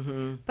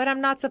 But I'm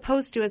not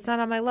supposed to. It's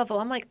not on my level.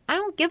 I'm like, I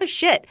don't give a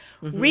shit.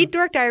 Read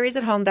Dork Diaries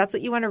at home. That's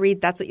what you want to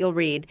read. That's what you'll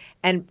read.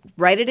 And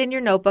write it in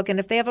your notebook. And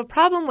if they have a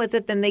problem with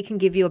it, then they can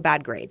give you a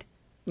bad grade.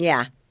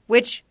 Yeah.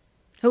 Which...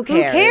 Who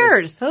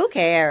cares? Who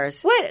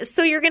cares? What?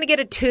 So you're going to get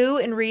a 2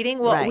 in reading?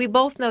 Well, Right. we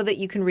both know that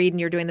you can read and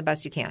you're doing the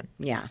best you can.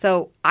 Yeah.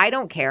 So I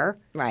don't care.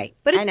 Right.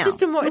 But I it's know.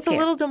 just Who it's a cares?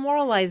 little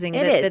demoralizing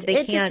It that, is. that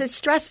they can't. It's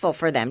stressful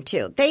for them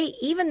too.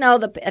 Even though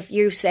if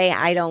you say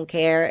I don't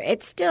care,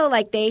 it's still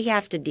like they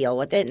have to deal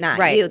with it, not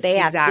Right. you. They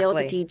have to deal with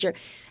the Exactly. teacher.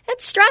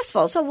 It's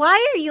stressful. So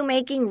why are you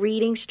making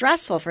reading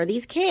stressful for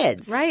these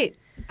kids? Right.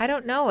 I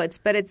don't know.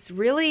 But it's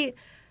really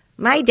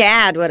My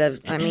dad would have.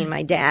 I mean,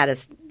 my dad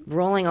is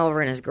rolling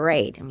over in his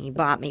grave. I mean, he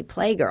bought me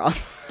Playgirl.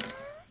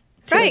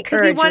 to right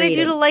because he encourage wanted reading.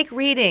 you to like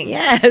reading.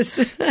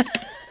 Yes.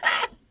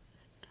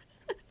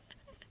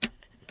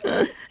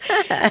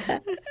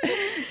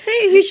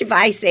 Maybe you should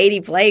buy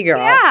Sadie Playgirl.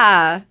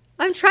 Yeah.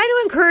 I'm trying to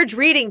encourage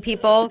reading,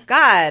 people.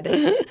 God.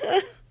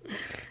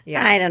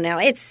 Yeah. I don't know.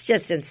 It's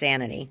just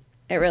insanity.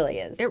 It really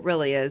is. It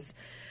really is.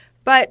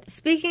 But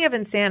speaking of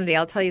insanity,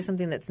 I'll tell you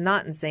something that's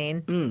not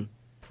insane.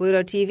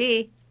 Pluto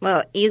TV.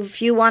 Well,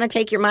 if you want to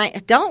take your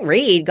mind, don't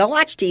read. Go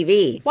watch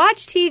TV.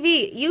 Watch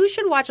TV. You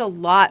should watch a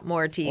lot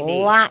more TV.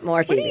 A lot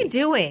more TV. What are you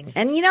doing?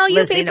 And you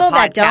Listening to people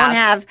that don't podcasts.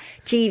 have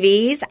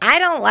TVs, I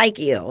don't like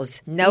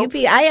yous. Nope.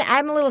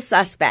 I'm a little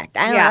suspect.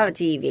 I don't have a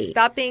TV.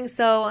 Stop being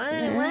so, I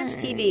don't watch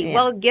TV.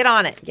 Well, get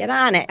on it. Get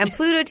on it. And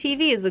Pluto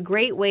TV is a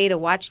great way to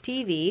watch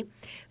TV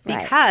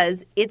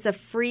because it's a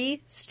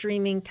free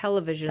streaming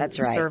television That's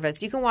right.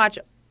 service. You can watch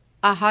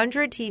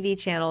 100 TV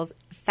channels,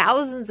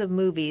 thousands of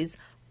movies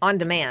on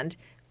demand,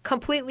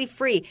 completely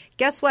free.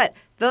 Guess what?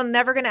 They're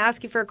never going to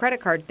ask you for a credit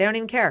card. They don't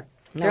even care.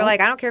 They're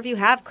like, I don't care if you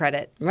have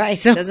credit. Right.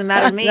 So Doesn't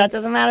matter to me. That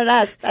doesn't matter to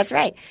us. That's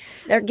right.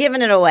 They're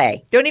giving it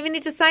away. Don't even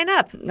need to sign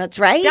up. That's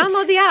right.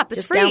 Download the app. It's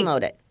Just free.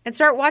 download it. And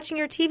start watching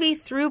your TV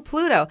through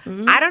Pluto.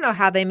 I don't know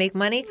how they make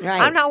money.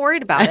 Right. I'm not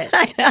worried about it.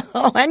 I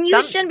know. And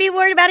you shouldn't be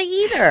worried about it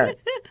either.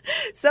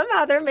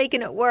 Somehow they're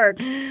making it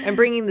work and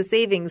bringing the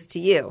savings to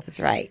you. That's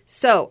right.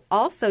 So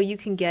also you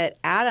can get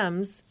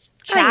Adam's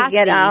Oh, you Chassis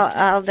get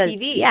all the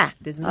TV. Yeah.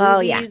 There's movies. Oh,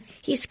 yeah.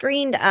 He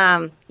screened,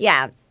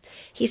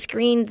 he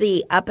screened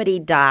the Uppity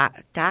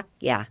Doc,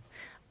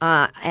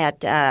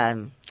 at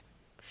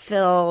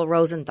Phil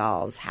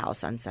Rosenthal's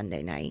house on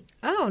Sunday night.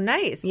 Oh,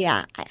 nice.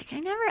 Yeah. I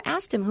never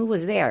asked him who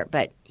was there,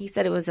 but he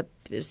said it was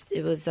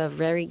a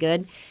very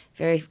good,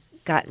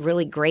 got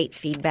really great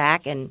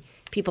feedback, and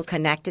people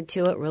connected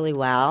to it really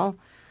well.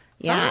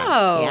 Yeah.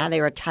 Oh. Yeah, they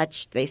were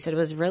touched. They said it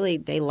was really,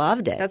 they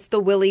loved it. That's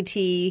the Willie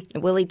T.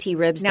 Willie T.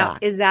 Ribs Now, doc.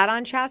 is that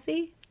on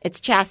Chassis? It's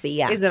chassis,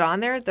 yeah. Is it on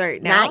there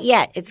now? Not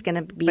yet. It's going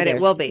to be But there.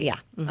 it will be. Yeah.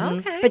 Mhm.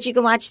 Okay. But you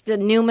can watch the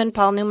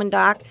Paul Newman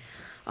doc,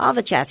 all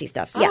the chassis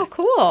stuff. Yeah. Oh,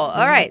 cool.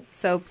 All right.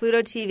 So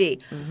Pluto TV.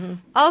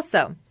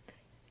 Also,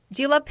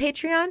 do you love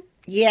Patreon?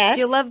 Yes. Do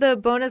you love the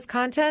bonus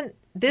content?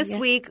 This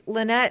week,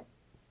 Lynette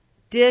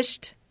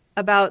dished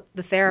about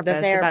the therapist,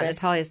 about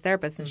Natalia's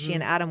therapist, and she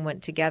and Adam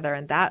went together,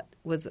 and that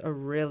was a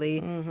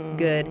really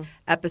good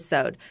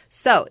episode.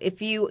 So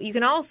if you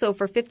can also,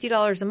 for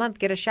 $50 a month,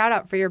 get a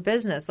shout-out for your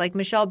business, like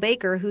Michelle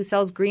Baker, who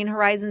sells Green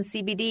Horizon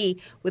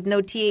CBD with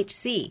no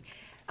THC.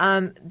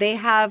 They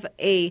have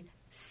a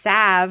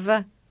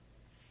salve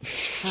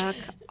fuck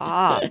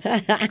off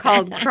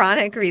called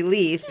Chronic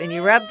Relief, and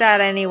you rub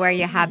that anywhere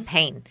you have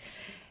pain.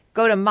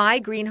 Go to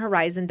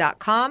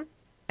mygreenhorizon.com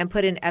and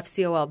put in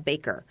FCOL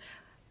Baker.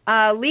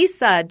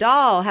 Lisa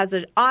Dahl has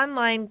an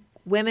online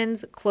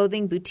women's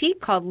clothing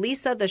boutique called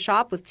Lisa the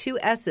Shop with 2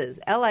 S's,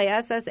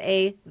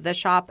 LISSA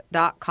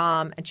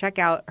theshop.com, and check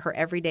out her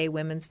everyday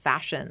women's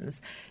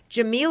fashions.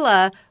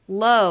 Jamila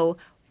Lowe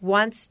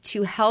wants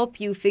to help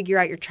you figure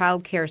out your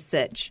childcare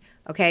sitch.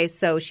 Okay,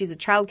 so she's a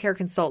childcare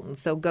consultant.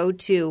 So go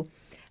to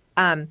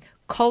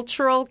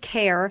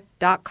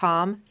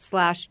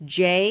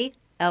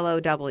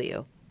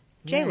culturalcare.com/JLOW.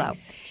 J-Lo.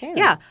 Nice. J-Lo.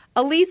 Yeah.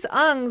 Elise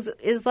Ungs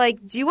is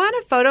like, do you want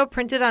a photo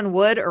printed on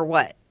wood or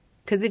what?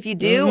 Because if you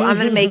do, I'm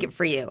going to make it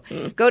for you.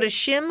 Go to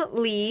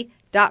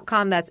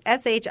shimlee.com. That's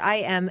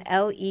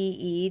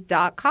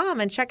SHIMLEE.com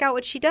and check out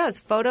what she does.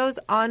 Photos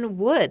on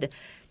wood.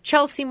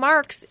 Chelsea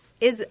Marks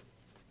is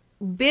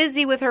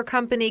busy with her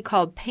company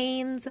called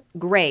Paynes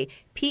Gray.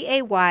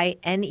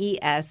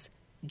 PAYNESGRAY.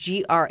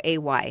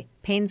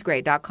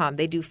 PaynesGray.com.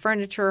 They do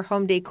furniture,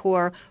 home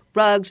decor,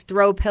 rugs,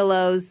 throw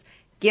pillows.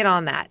 Get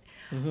on that.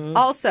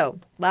 Also,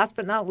 last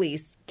but not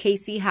least,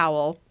 Casey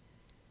Howell,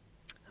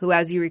 who,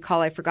 as you recall,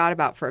 I forgot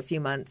about for a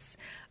few months.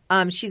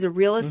 She's a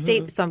real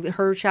estate, so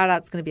her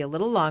shout-out is going to be a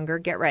little longer.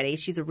 Get ready.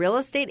 She's a real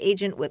estate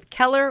agent with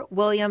Keller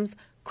Williams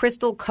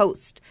Crystal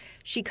Coast.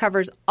 She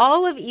covers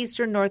all of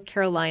eastern North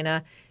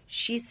Carolina.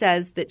 She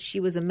says that she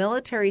was a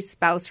military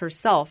spouse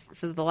herself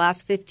for the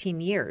last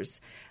 15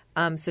 years.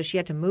 So she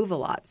had to move a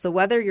lot. So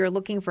whether you're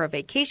looking for a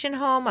vacation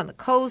home on the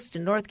coast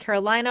in North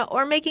Carolina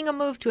or making a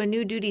move to a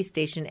new duty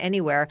station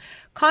anywhere,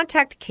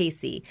 contact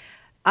Casey.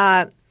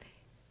 And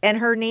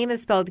her name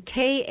is spelled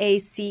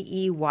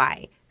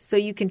Kacey. So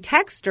you can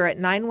text her at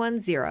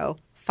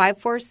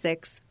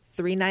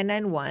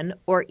 910-546-3991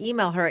 or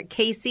email her at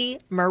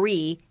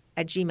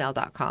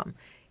kaceymarie@gmail.com.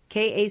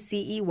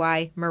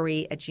 KACEY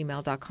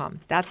Marie@gmail.com.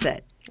 That's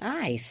it.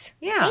 Nice.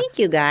 Yeah. Thank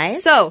you,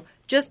 guys. So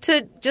just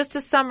to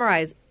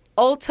summarize,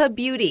 Ulta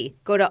Beauty,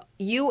 go to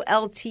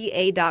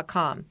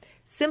ULTA.com.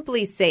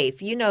 Simply Safe,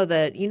 you know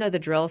the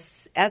drill,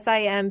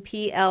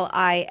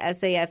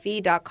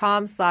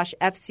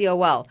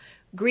 SIMPLISAFE.com/FCOL.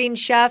 Green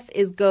Chef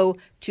is go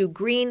to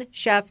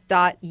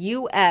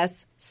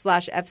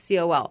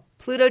greenchef.us/FCOL.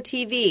 Pluto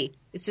TV,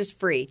 it's just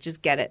free.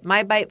 Just get it.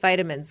 My Bite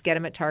Vitamins, get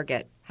them at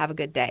Target. Have a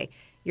good day.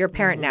 You're a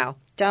parent now.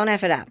 Don't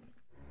F it up.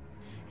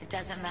 It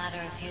doesn't matter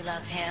if you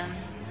love him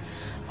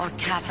or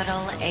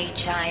capital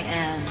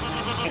HIM.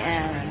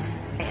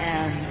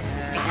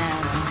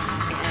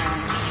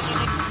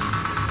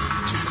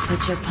 Just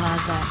put your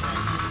paws up,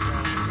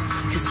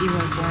 'cause you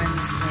were born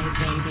this way,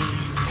 baby.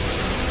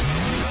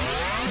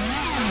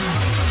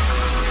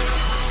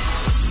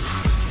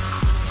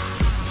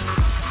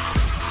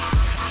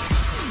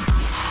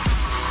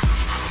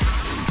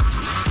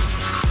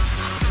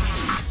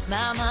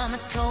 My mama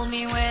told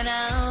me when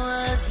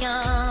I was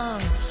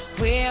young,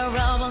 we're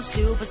all born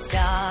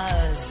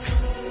superstars.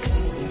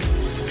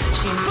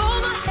 She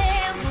rolled my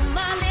hair, put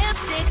my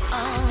lipstick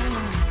on,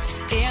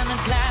 in a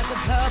glass of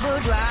purple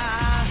dry.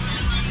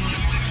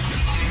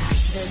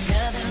 There's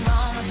nothing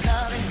wrong with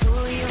loving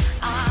who you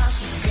are,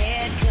 she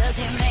said, 'cause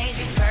he made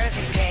you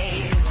perfect,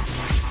 babe.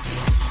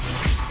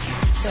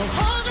 So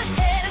hold your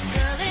head up,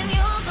 girl, and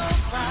you'll go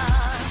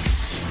far.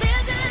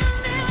 Listen to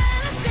me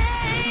when I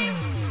say,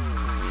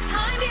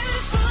 I'm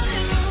beautiful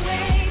in my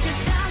way,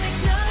 'cause I make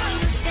no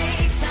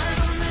mistakes.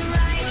 I'm on the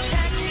right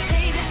track,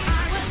 baby,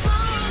 I was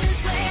born this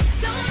way.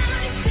 Don't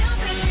hurt yourself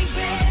and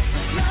regret,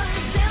 just love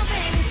yourself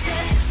and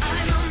instead.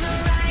 I'm on the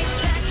right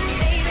track,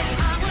 baby,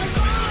 I was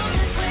born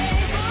this way.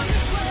 There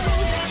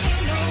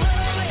ain't no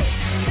other way,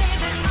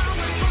 baby, I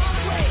was born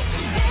this way.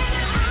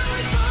 Baby, I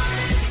was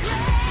born this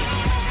way.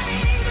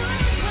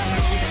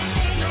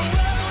 There ain't no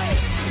other way,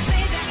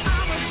 baby, I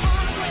was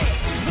born this way.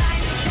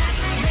 Right track,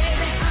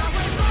 baby, I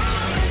was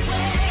born this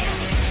way.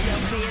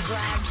 Don't be a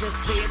drag, just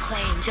be a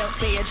queen. Don't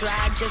be a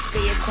drag, just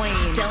be a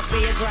queen. Don't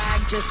be a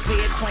drag, just be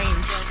a queen.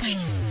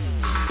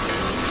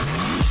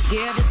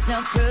 Give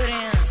yourself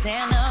prudence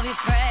and love your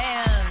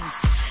friends.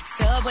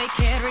 Subway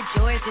kid,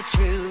 rejoice the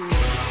truth.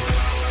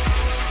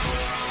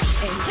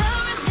 In the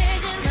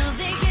religion of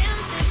the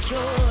insecure,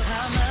 I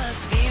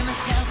must be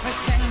myself,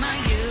 respect my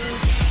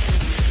youth.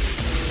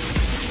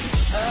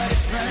 A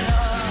different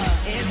law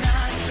is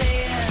not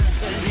sin,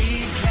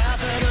 believe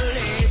capital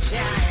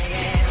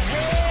H-I-M.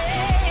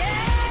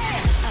 Hey,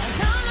 I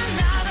love the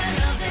love, I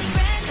love this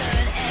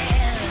record,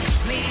 and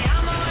me,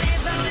 I'm on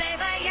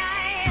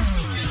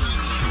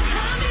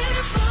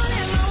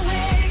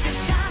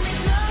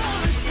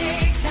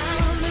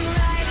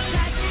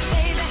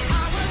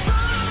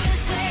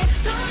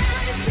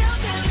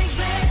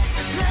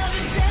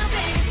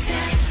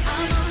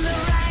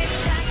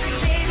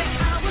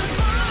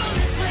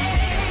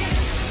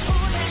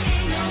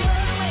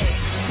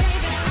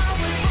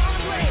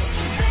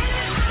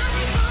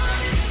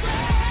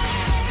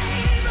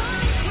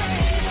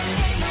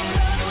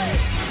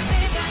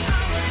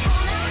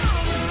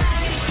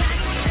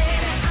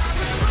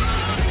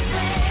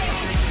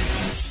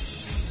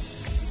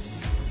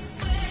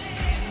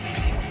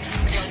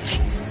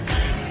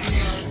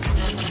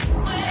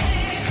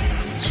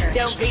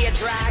Don't be a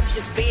drag,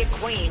 just be a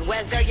queen.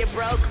 Whether you're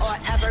broke or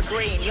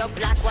evergreen, you're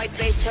black, white,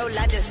 beige,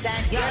 chola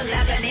descent. You're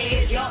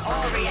Lebanese, you're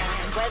Orient.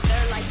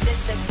 Whether life's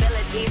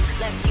disabilities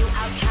left you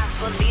outcast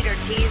but leader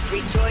teased,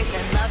 rejoice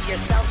and love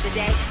yourself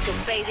today.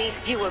 Cause baby,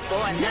 you were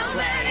born this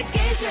way. No matter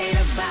gay, straight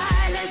or bi,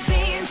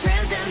 lesbian,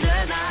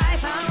 transgender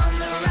life, I'm on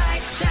the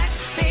right track,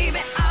 baby.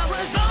 I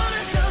was born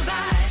to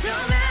survive. No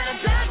matter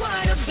black,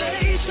 white, or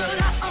beige,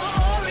 chola or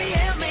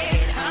Orient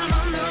made, I'm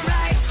on the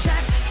right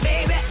track,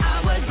 baby. I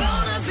was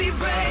born to be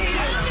brave.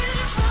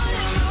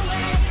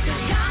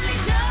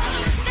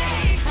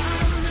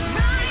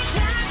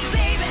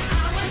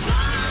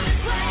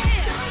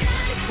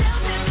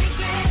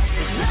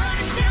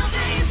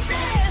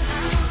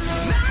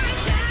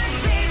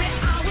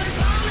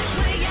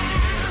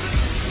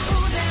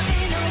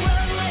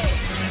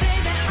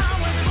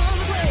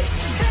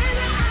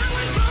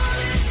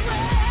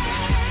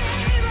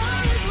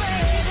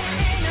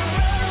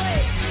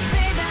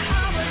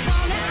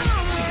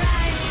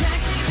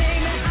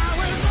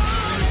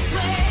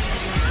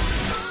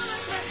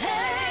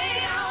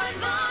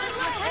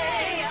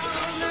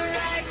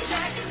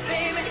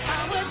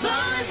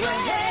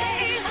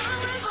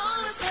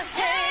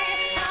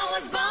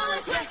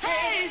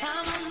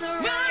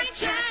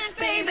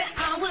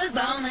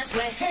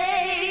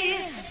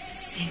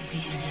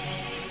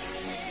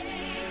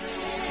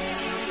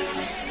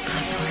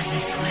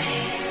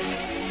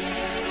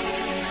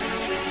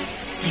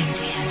 Same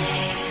DNA,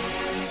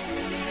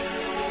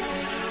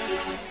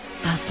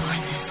 but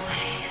born this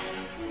way.